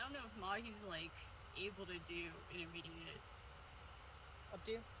opinion. I don't know if Mahi's like able to do an immediate. Up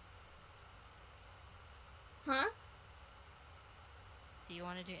to you. Huh? do you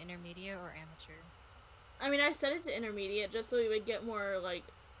want to do intermediate or amateur? I mean, I set it to intermediate just so we would get more, like,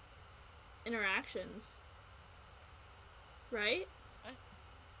 interactions. Right? Alright,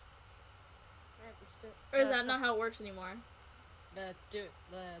 let's do it. Or is that not how it works anymore? Let's do it.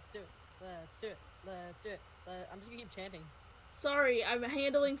 Let's do it. Let's do it. Let's do it. I'm just gonna keep chanting. Sorry, I'm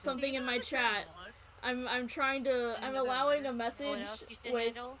handling something in my chat. I'm trying to, I'm allowing a Oh, message what else you should with,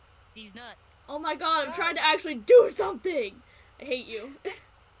 handle? These nuts. oh my god, I'm trying to actually do something! I hate you.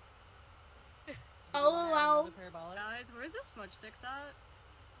 I'll You wanna add allow, another parabolic? Guys, where's the smudge sticks at?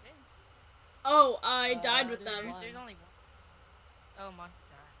 oh, I died with there's them. one. There's only one. Oh my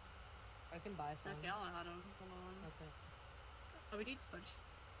god. I can buy some. Okay, I'll add 'em. Hold on. Okay. Oh, we need smudge.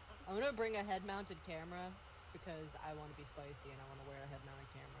 I'm gonna bring a head-mounted camera because I want to be spicy and I want to wear a head-mounted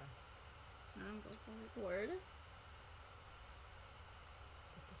camera. Go for it. Word.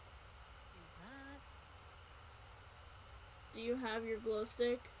 Do you have your glow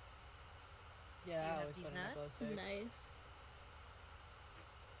stick? Yeah, You I have always these put in a nuts? glow stick. Nice.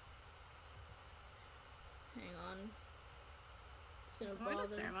 Hang on. It's gonna Where's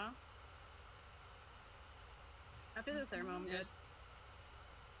the bother. thermo? After the thermo, I'm good. There's-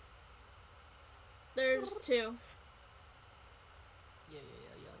 There's two. Yeah.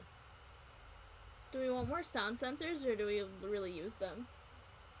 Do we want more sound sensors or do we really use them?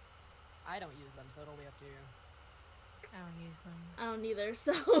 I don't use them, so it'll be up to you. I don't use them. I don't either,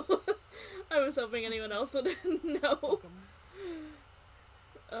 so I was hoping anyone else would know. Fuck 'em.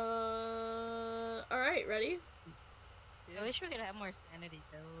 Alright, ready? I wish we could have more sanity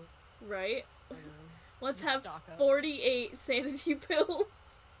pills. Right. I know. Let's Just have stock up. 48 sanity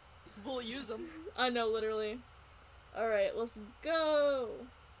pills. We'll use them. I know, literally. Alright, let's go.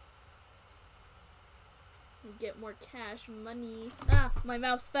 Get more cash money. Ah, my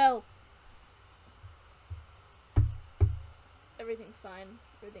mouse fell. Everything's fine.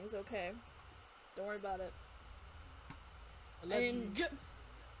 Everything's okay. Don't worry about it. Let's And- go.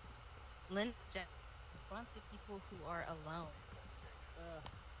 Lynn wants the people who are alone. Ugh.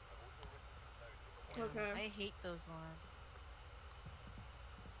 Okay. I hate those ones.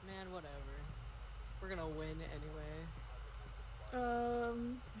 Man, whatever. We're gonna win anyway. Oh,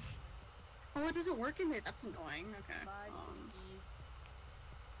 it doesn't work in it. That's annoying. Okay. Bye, cookies.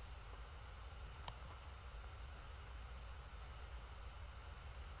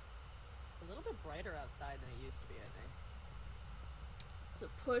 It's a little bit brighter outside than it used to be, I think. It's a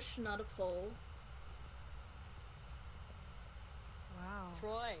push, not a pull. Wow.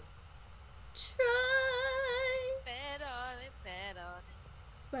 Troy! Try, Bet on it, bet on it.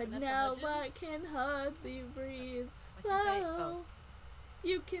 but Vanessa now I Hudgens? can hardly breathe. What'd you say? Oh,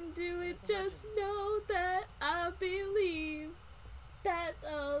 you can do it, Vanessa just Hudgens. know that I believe. That's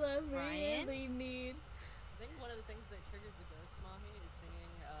all I Ryan? really need. I think one of the things that triggers the ghost mommy is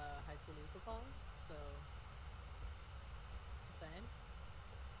singing High School Musical songs, so... Just saying.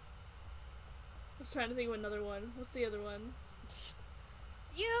 I was trying to think of another one. What's the other one?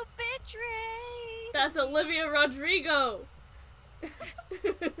 You betrayed! That's Olivia Rodrigo! Yeah,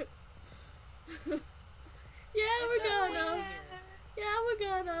 we're gonna, yeah, we're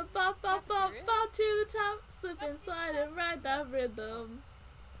gonna bop, bop, bop, Cafeteria? bop to the top, slip inside and ride that rhythm.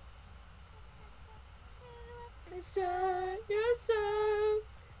 It's time, yourself.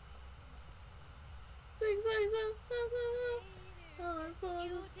 Sing,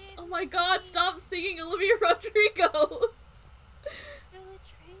 oh my god, stop singing Olivia Rodrigo! You're a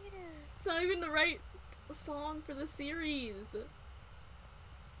traitor. It's not even the right song for the series.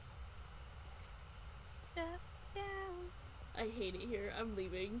 Down. I hate it here. I'm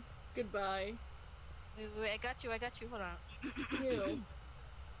leaving. Goodbye. Wait, I got you, hold on. Ew.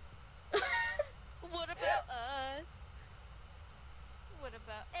 What about us? What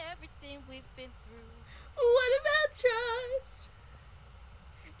about everything we've been through? What about trust?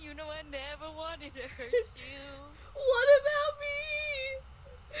 You know I never wanted to hurt you. What about me?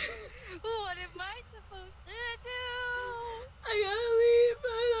 What am I supposed to do? I gotta leave,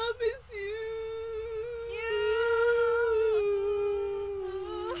 but I miss you.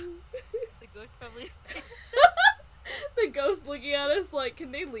 The ghost probably. The ghost looking at us like,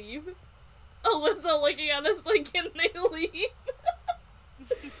 can they leave? Alyssa looking at us like, can they leave?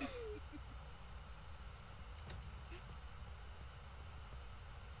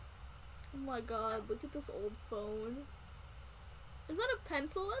 Oh my god, look at this old phone. Is that a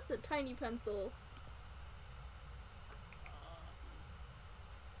pencil? That's a tiny pencil.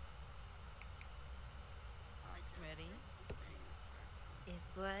 Ready?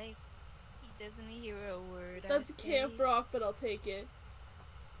 It's like he doesn't hear a word. That's I Camp say. Rock, but I'll take it.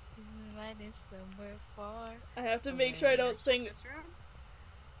 Mine is somewhere far. I have to make sure I don't sing. This room?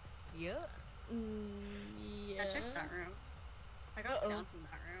 Yup. Yeah. I checked that room. I got sound from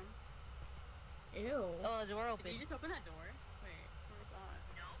that room. Ew. Oh, the door Did open. you just open that door? Wait, where's that?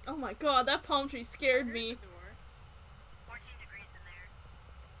 Oh my god, that palm tree I scared heard me. the door. 14 degrees in there.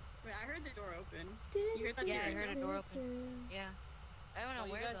 Wait, I heard the door open. You heard that Yeah, I door? heard a door open. Yeah. I don't know While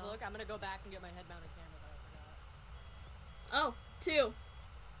you where guys though. look, I'm gonna go back and get my head-mounted camera that I forgot. Oh, two.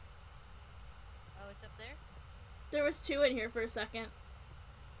 Oh, it's up there? There was two in here for a second.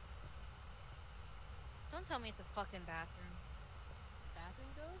 Don't tell me it's a fucking bathroom. Bathroom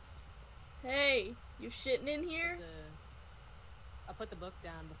ghost? Hey, you shitting in here? I put the book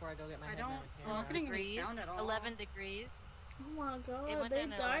down before I go get my I head don't. mounted I'm not camera. getting any Degrees, sound at all. 11 degrees. Oh my It god, went they down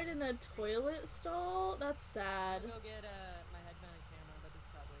to died 11. in a toilet stall? That's I'm sad. gonna go get my head mounted camera, but this is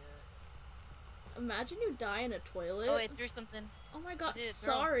probably it. Imagine you die in a toilet. Oh, it threw something. Oh my god, Did it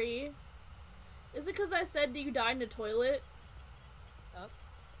throw? sorry. Is it because I said that you died in a toilet? Up.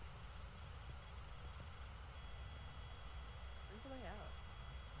 Where's the way out?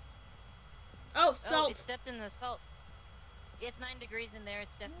 Oh, Oh, it salt! stepped in the salt. It's 9 degrees in there.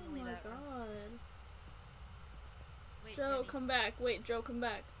 It's Oh definitely my that one. god. Wait, Joe, Jenny. come back. Wait, Joe, come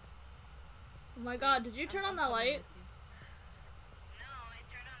back. Oh my god, did you turn on that coming light? with you. No, it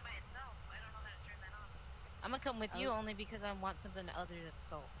turned on by itself. I don't know how to turn that on. I'm gonna come with I you was- only because I want something other than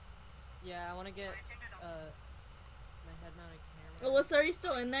salt. Yeah, I want to get I turned it on. my head mounted camera. Alyssa, are you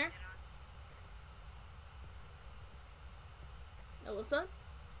still in there? Alyssa?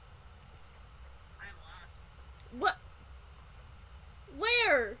 I'm lost. What?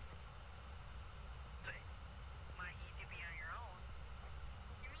 Where? Might need to be on your own.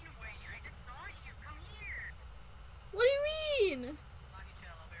 You mean wait? I just saw you. Come here. What do you mean? Lucky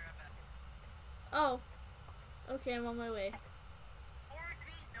chill. I'll be right back. Oh. Okay, I'm on my way. Forward to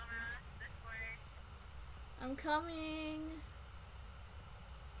me, dumbass. This way. I'm coming.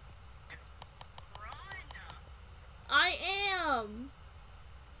 Run. I am.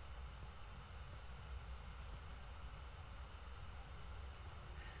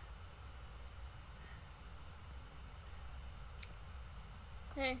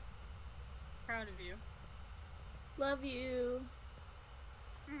 Hey, Proud of you. love you.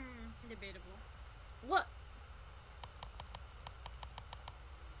 Debatable. What?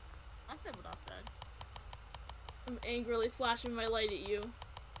 I said what I said. I'm angrily flashing my light at you.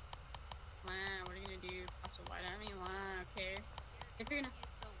 Wow, what are you gonna do? Flash a light at me? Wow, okay. If you're gonna.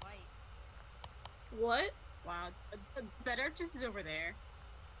 He's so white. What? Wow, the better just is over there.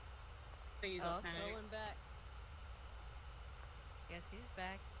 Please, Oh, sanity. Going back. Guess who's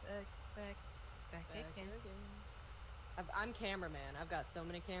back? Back Back again. again. I'm cameraman. I've got so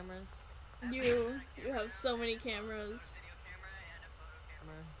many cameras. You have so many cameras. Video camera and a photo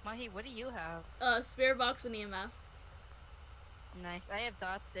camera. Camera. Mahi, what do you have? Spirit box and EMF. Nice. I have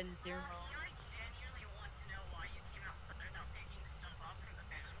dots and Well, thermal. I genuinely want to know why you came outside without taking stuff off from the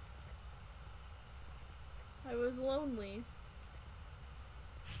van. I was lonely.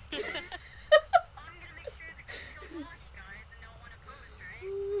 I'm gonna make sure the ghost kills Wash, guys, and no one opposed, right?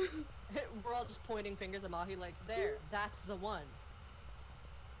 We're all just pointing fingers at Mahi like, there, that's the one.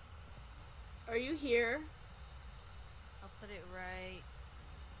 Are you here? I'll put it right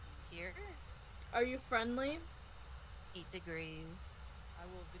here. Are you friendly? 8 degrees. I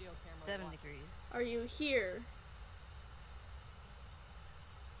will video camera 7 watch. degrees. Are you here?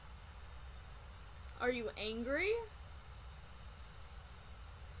 Are you angry?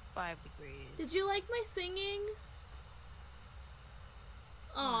 5 degrees. Did you like my singing?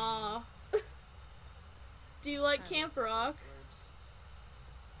 Aww. Do you like Trying to Camp look for Rock? those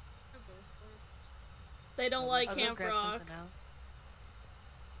orbs. They don't No, like I'll I'll go Camp grab Rock. something else.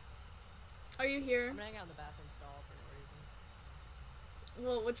 Are you here? I'm gonna hang out in the bathroom stall for no reason.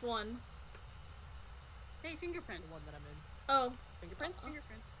 Well, which one? Hey, The fingerprints. one that I'm in. Oh, Fingerprints?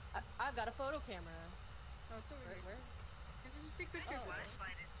 Fingerprints. I've got a photo camera. Oh, it's over Where? here. Where? There's just a picture of Oh, it. But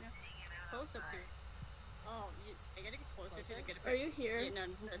it's Yeah. hanging out Close up to outside. it. Oh, I gotta get closer to Closer? get a are you picture. here? Yeah,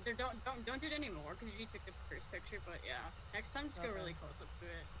 no, don't do it anymore because you took the first picture. But yeah, next time just go Okay. really close up to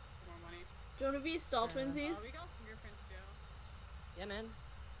it. For more money. Do you want to be stall Yeah. twinsies? Oh, we got fingerprints, Joe. Yeah, man.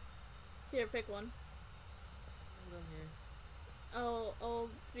 Here, pick one. I'm going here. I'll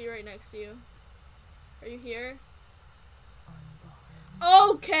be right next to you. Are you here? I'm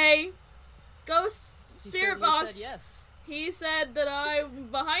behind. Okay. Ghost He spirit certainly box. said yes. He said that I'm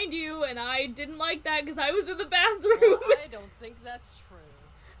behind you, and I didn't like that because I was in the bathroom. Well, I don't think that's true.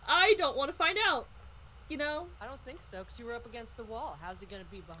 I don't want to find out. You know? I don't think so, because you were up against the wall. How's it gonna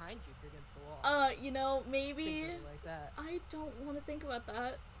be behind you if you're against the wall? You know, maybe. Think of it like that. I don't want to think about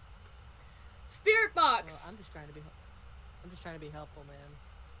that. Spirit box. Well, I'm just trying to be helpful, man.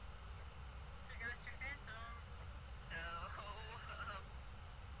 The ghost or phantom.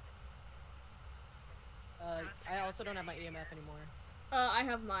 So, I also don't have my EMF anymore. I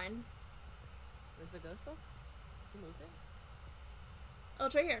have mine. Where's the ghost book? Who moved it? Oh,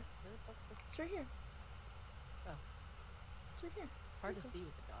 it's right here. Where the fuck's the... It's right here. Oh. It's right here. It's hard to Okay. see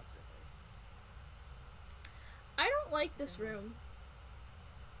with the dots right I don't like this room.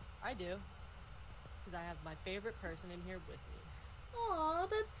 there. I do. Because I have my favorite person in here with me. Aw,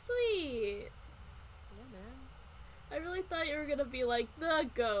 that's sweet. Yeah, man. I really thought you were gonna be like, the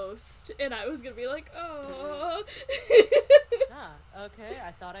ghost. And I was gonna be like, oh. Ah, okay.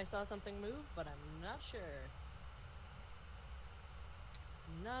 I thought I saw something move, but I'm not sure.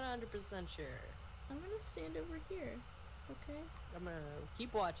 Not 100% sure. I'm gonna stand over here. Okay. I'm gonna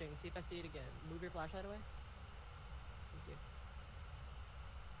keep watching, see if I see it again. Move your flashlight away. Thank you.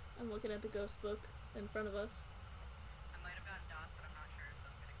 I'm looking at the ghost book in front of us. I might have gotten dots, but I'm not sure, so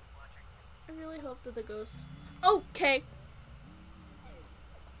I'm gonna keep watching. I really hope that the ghost. Okay. Is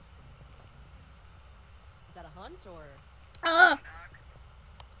that a hunt or Ah!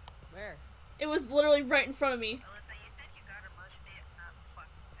 where? It was literally right in front of me. Alyssa, you said you got a motion date. Fuck.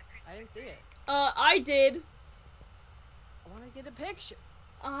 I didn't see it. I did. I want to get a picture.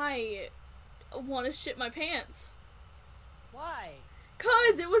 I want to shit my pants. Why?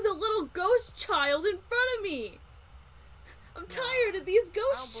 Cause it was a little ghost child in front of me. I'm tired of these don't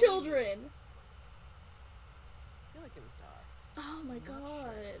ghost believe you. children. I feel like it was dots. Oh my I'm not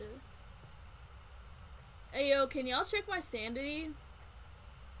god. sure. Hey yo, can y'all check my sanity?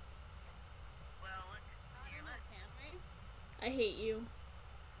 Well, look, here, look. Can we? I hate you.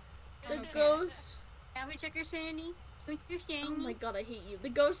 The Okay. ghost. Can we check your sanity? Check your sanity. Oh my god, I hate you. The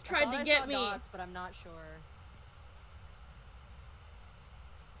ghost I tried thought to I get saw me. dots, but I'm not sure.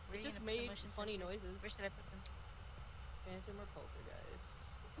 Where It are you just gonna put the made motion funny sensor? noises. Where should I put them? Phantom or poltergeist.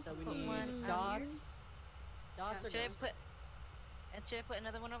 So we Put need one out here? dots. Dots or Should I ghost? put? And should I put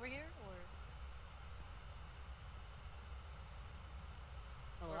another one over here, or?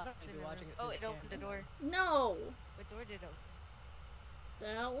 Oh, or well, put I'd it be in the watching room? it through Oh, the it opened the camera. door. No. What door did it open?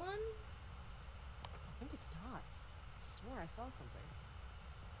 That one? I think it's dots. I swore I saw something.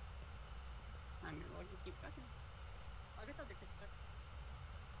 I'm gonna look and keep checking. I'll get that the quick fix.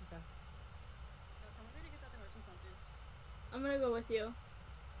 Okay. No, come over to get that the motion sensors. I'm gonna go with you.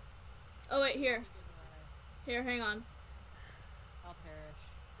 Oh wait, here. Here, hang on. I'll perish.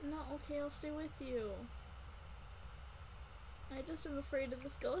 No, okay, I'll stay with you. I just am afraid of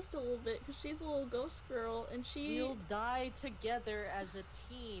this ghost a little bit, because she's a little ghost girl, and she... We'll die together as a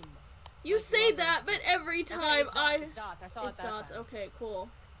team. You like say lovers that, but do. every Okay, time it's I... dots, it's dots. I saw it It's that dots, time. okay, cool.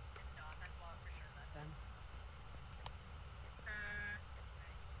 It's dots. I saw it for sure that Then. time.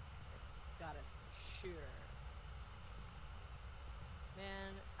 Got it. Sure.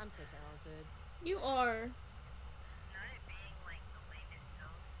 Man, I'm so talented. You are. Not it being like the lamest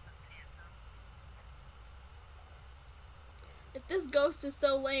ghost, the phantom. If this ghost is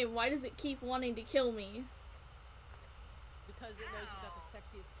so lame, why does it keep wanting to kill me? Because it knows you've got the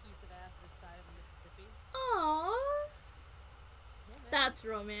sexiest piece of ass this side of the Mississippi. Aww. Yeah, man. That's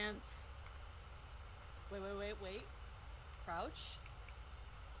romance. Wait. Crouch.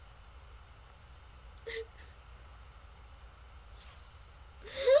 Yes.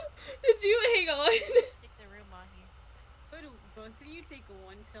 Did you hang on? Stick the room on here. Could both of you take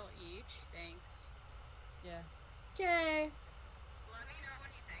one pill each? Thanks. Yeah. Okay. Let me know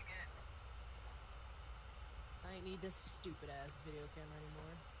when you take it. I ain't need this stupid ass video camera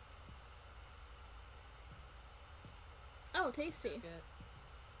anymore. Oh, tasty. Good.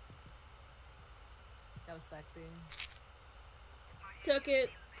 That was sexy. Took it.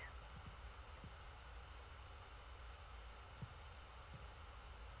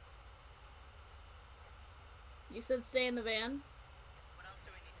 You said stay in the van? What else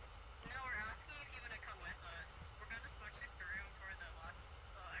do we need? No, we're asking if you want to come with us. We're gonna switch the room for the last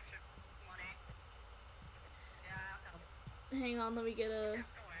extra money. Yeah, I'll come. Hang on, let me get a...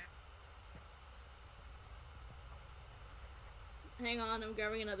 Go away. Hang on, I'm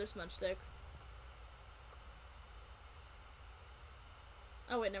grabbing another smudge stick.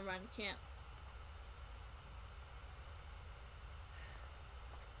 Oh wait, never mind, can't.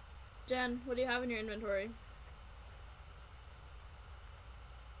 Jen, what do you have in your inventory?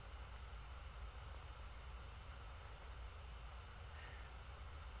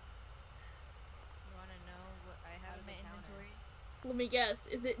 You wanna know what I have in my inventory? Let me guess,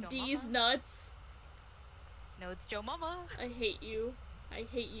 is it Yo, D's mama. nuts? No, it's Joe Mama. I hate you. I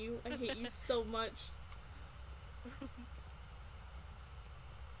hate you. I hate you so much.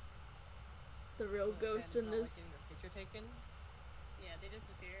 The real Oh, ghost Phantom's in not this. liking their picture taken. Yeah, they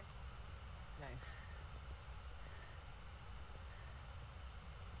disappear. Nice.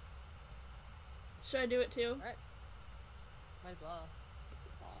 Should I do it too? Alright. Might as well.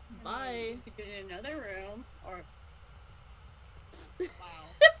 Bye. You could do it in another room, or... Wow.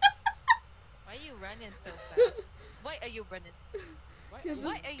 Why are you running so fast? Why are you running? Because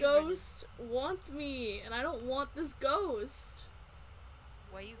Why this are you running? ghost wants me, and I don't want this ghost.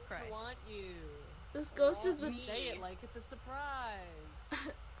 Why you I crying? want you. This ghost is You a... say it like it's a surprise.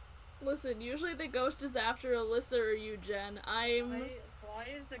 Listen, usually the ghost is after Alyssa or you, Jen. Why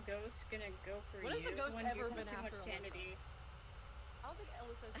is the ghost gonna go for When you has the ghost when ever you have been too much after Alyssa? sanity? I don't think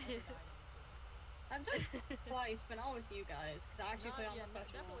Alyssa's ever died in this game. I've done twice, but not with you guys, because I actually play on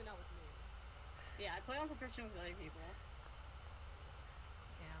professional. Definitely not with me. Yeah, I play on professional with other people.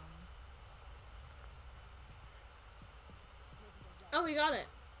 Oh, we got it.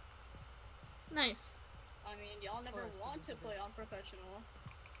 Nice. I mean, y'all never course, want to because play on professional.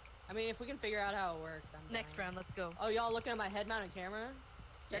 I mean, if we can figure out how it works, I'm Next down. round, let's go. Oh, y'all looking at my head-mounted camera?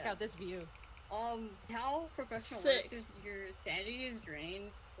 Check Yeah. out this view. How professional Sick. works is your sanity is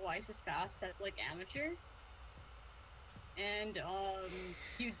drained twice as fast as, like, amateur. And,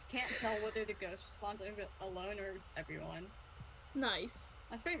 you can't tell whether the ghost responds alone or everyone. Nice.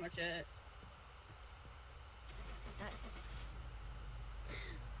 That's pretty much it. Nice.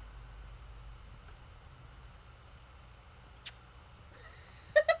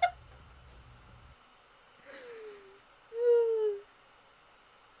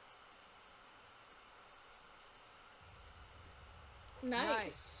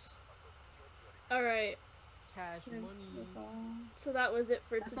 Nice. Alright, Cash money. so that was it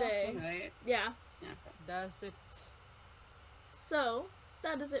for That sounds today. fun, right? Yeah. Yeah. That's it. So,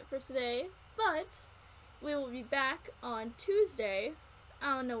 that is it for today, but we will be back on Tuesday.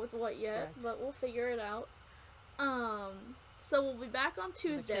 I don't know with what yet, Correct. but we'll figure it out. So we'll be back on With a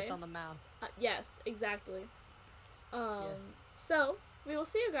Tuesday. kiss on the mouth. Yes, exactly. So we will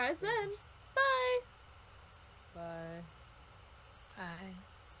see you guys then. Bye! Bye. Bye.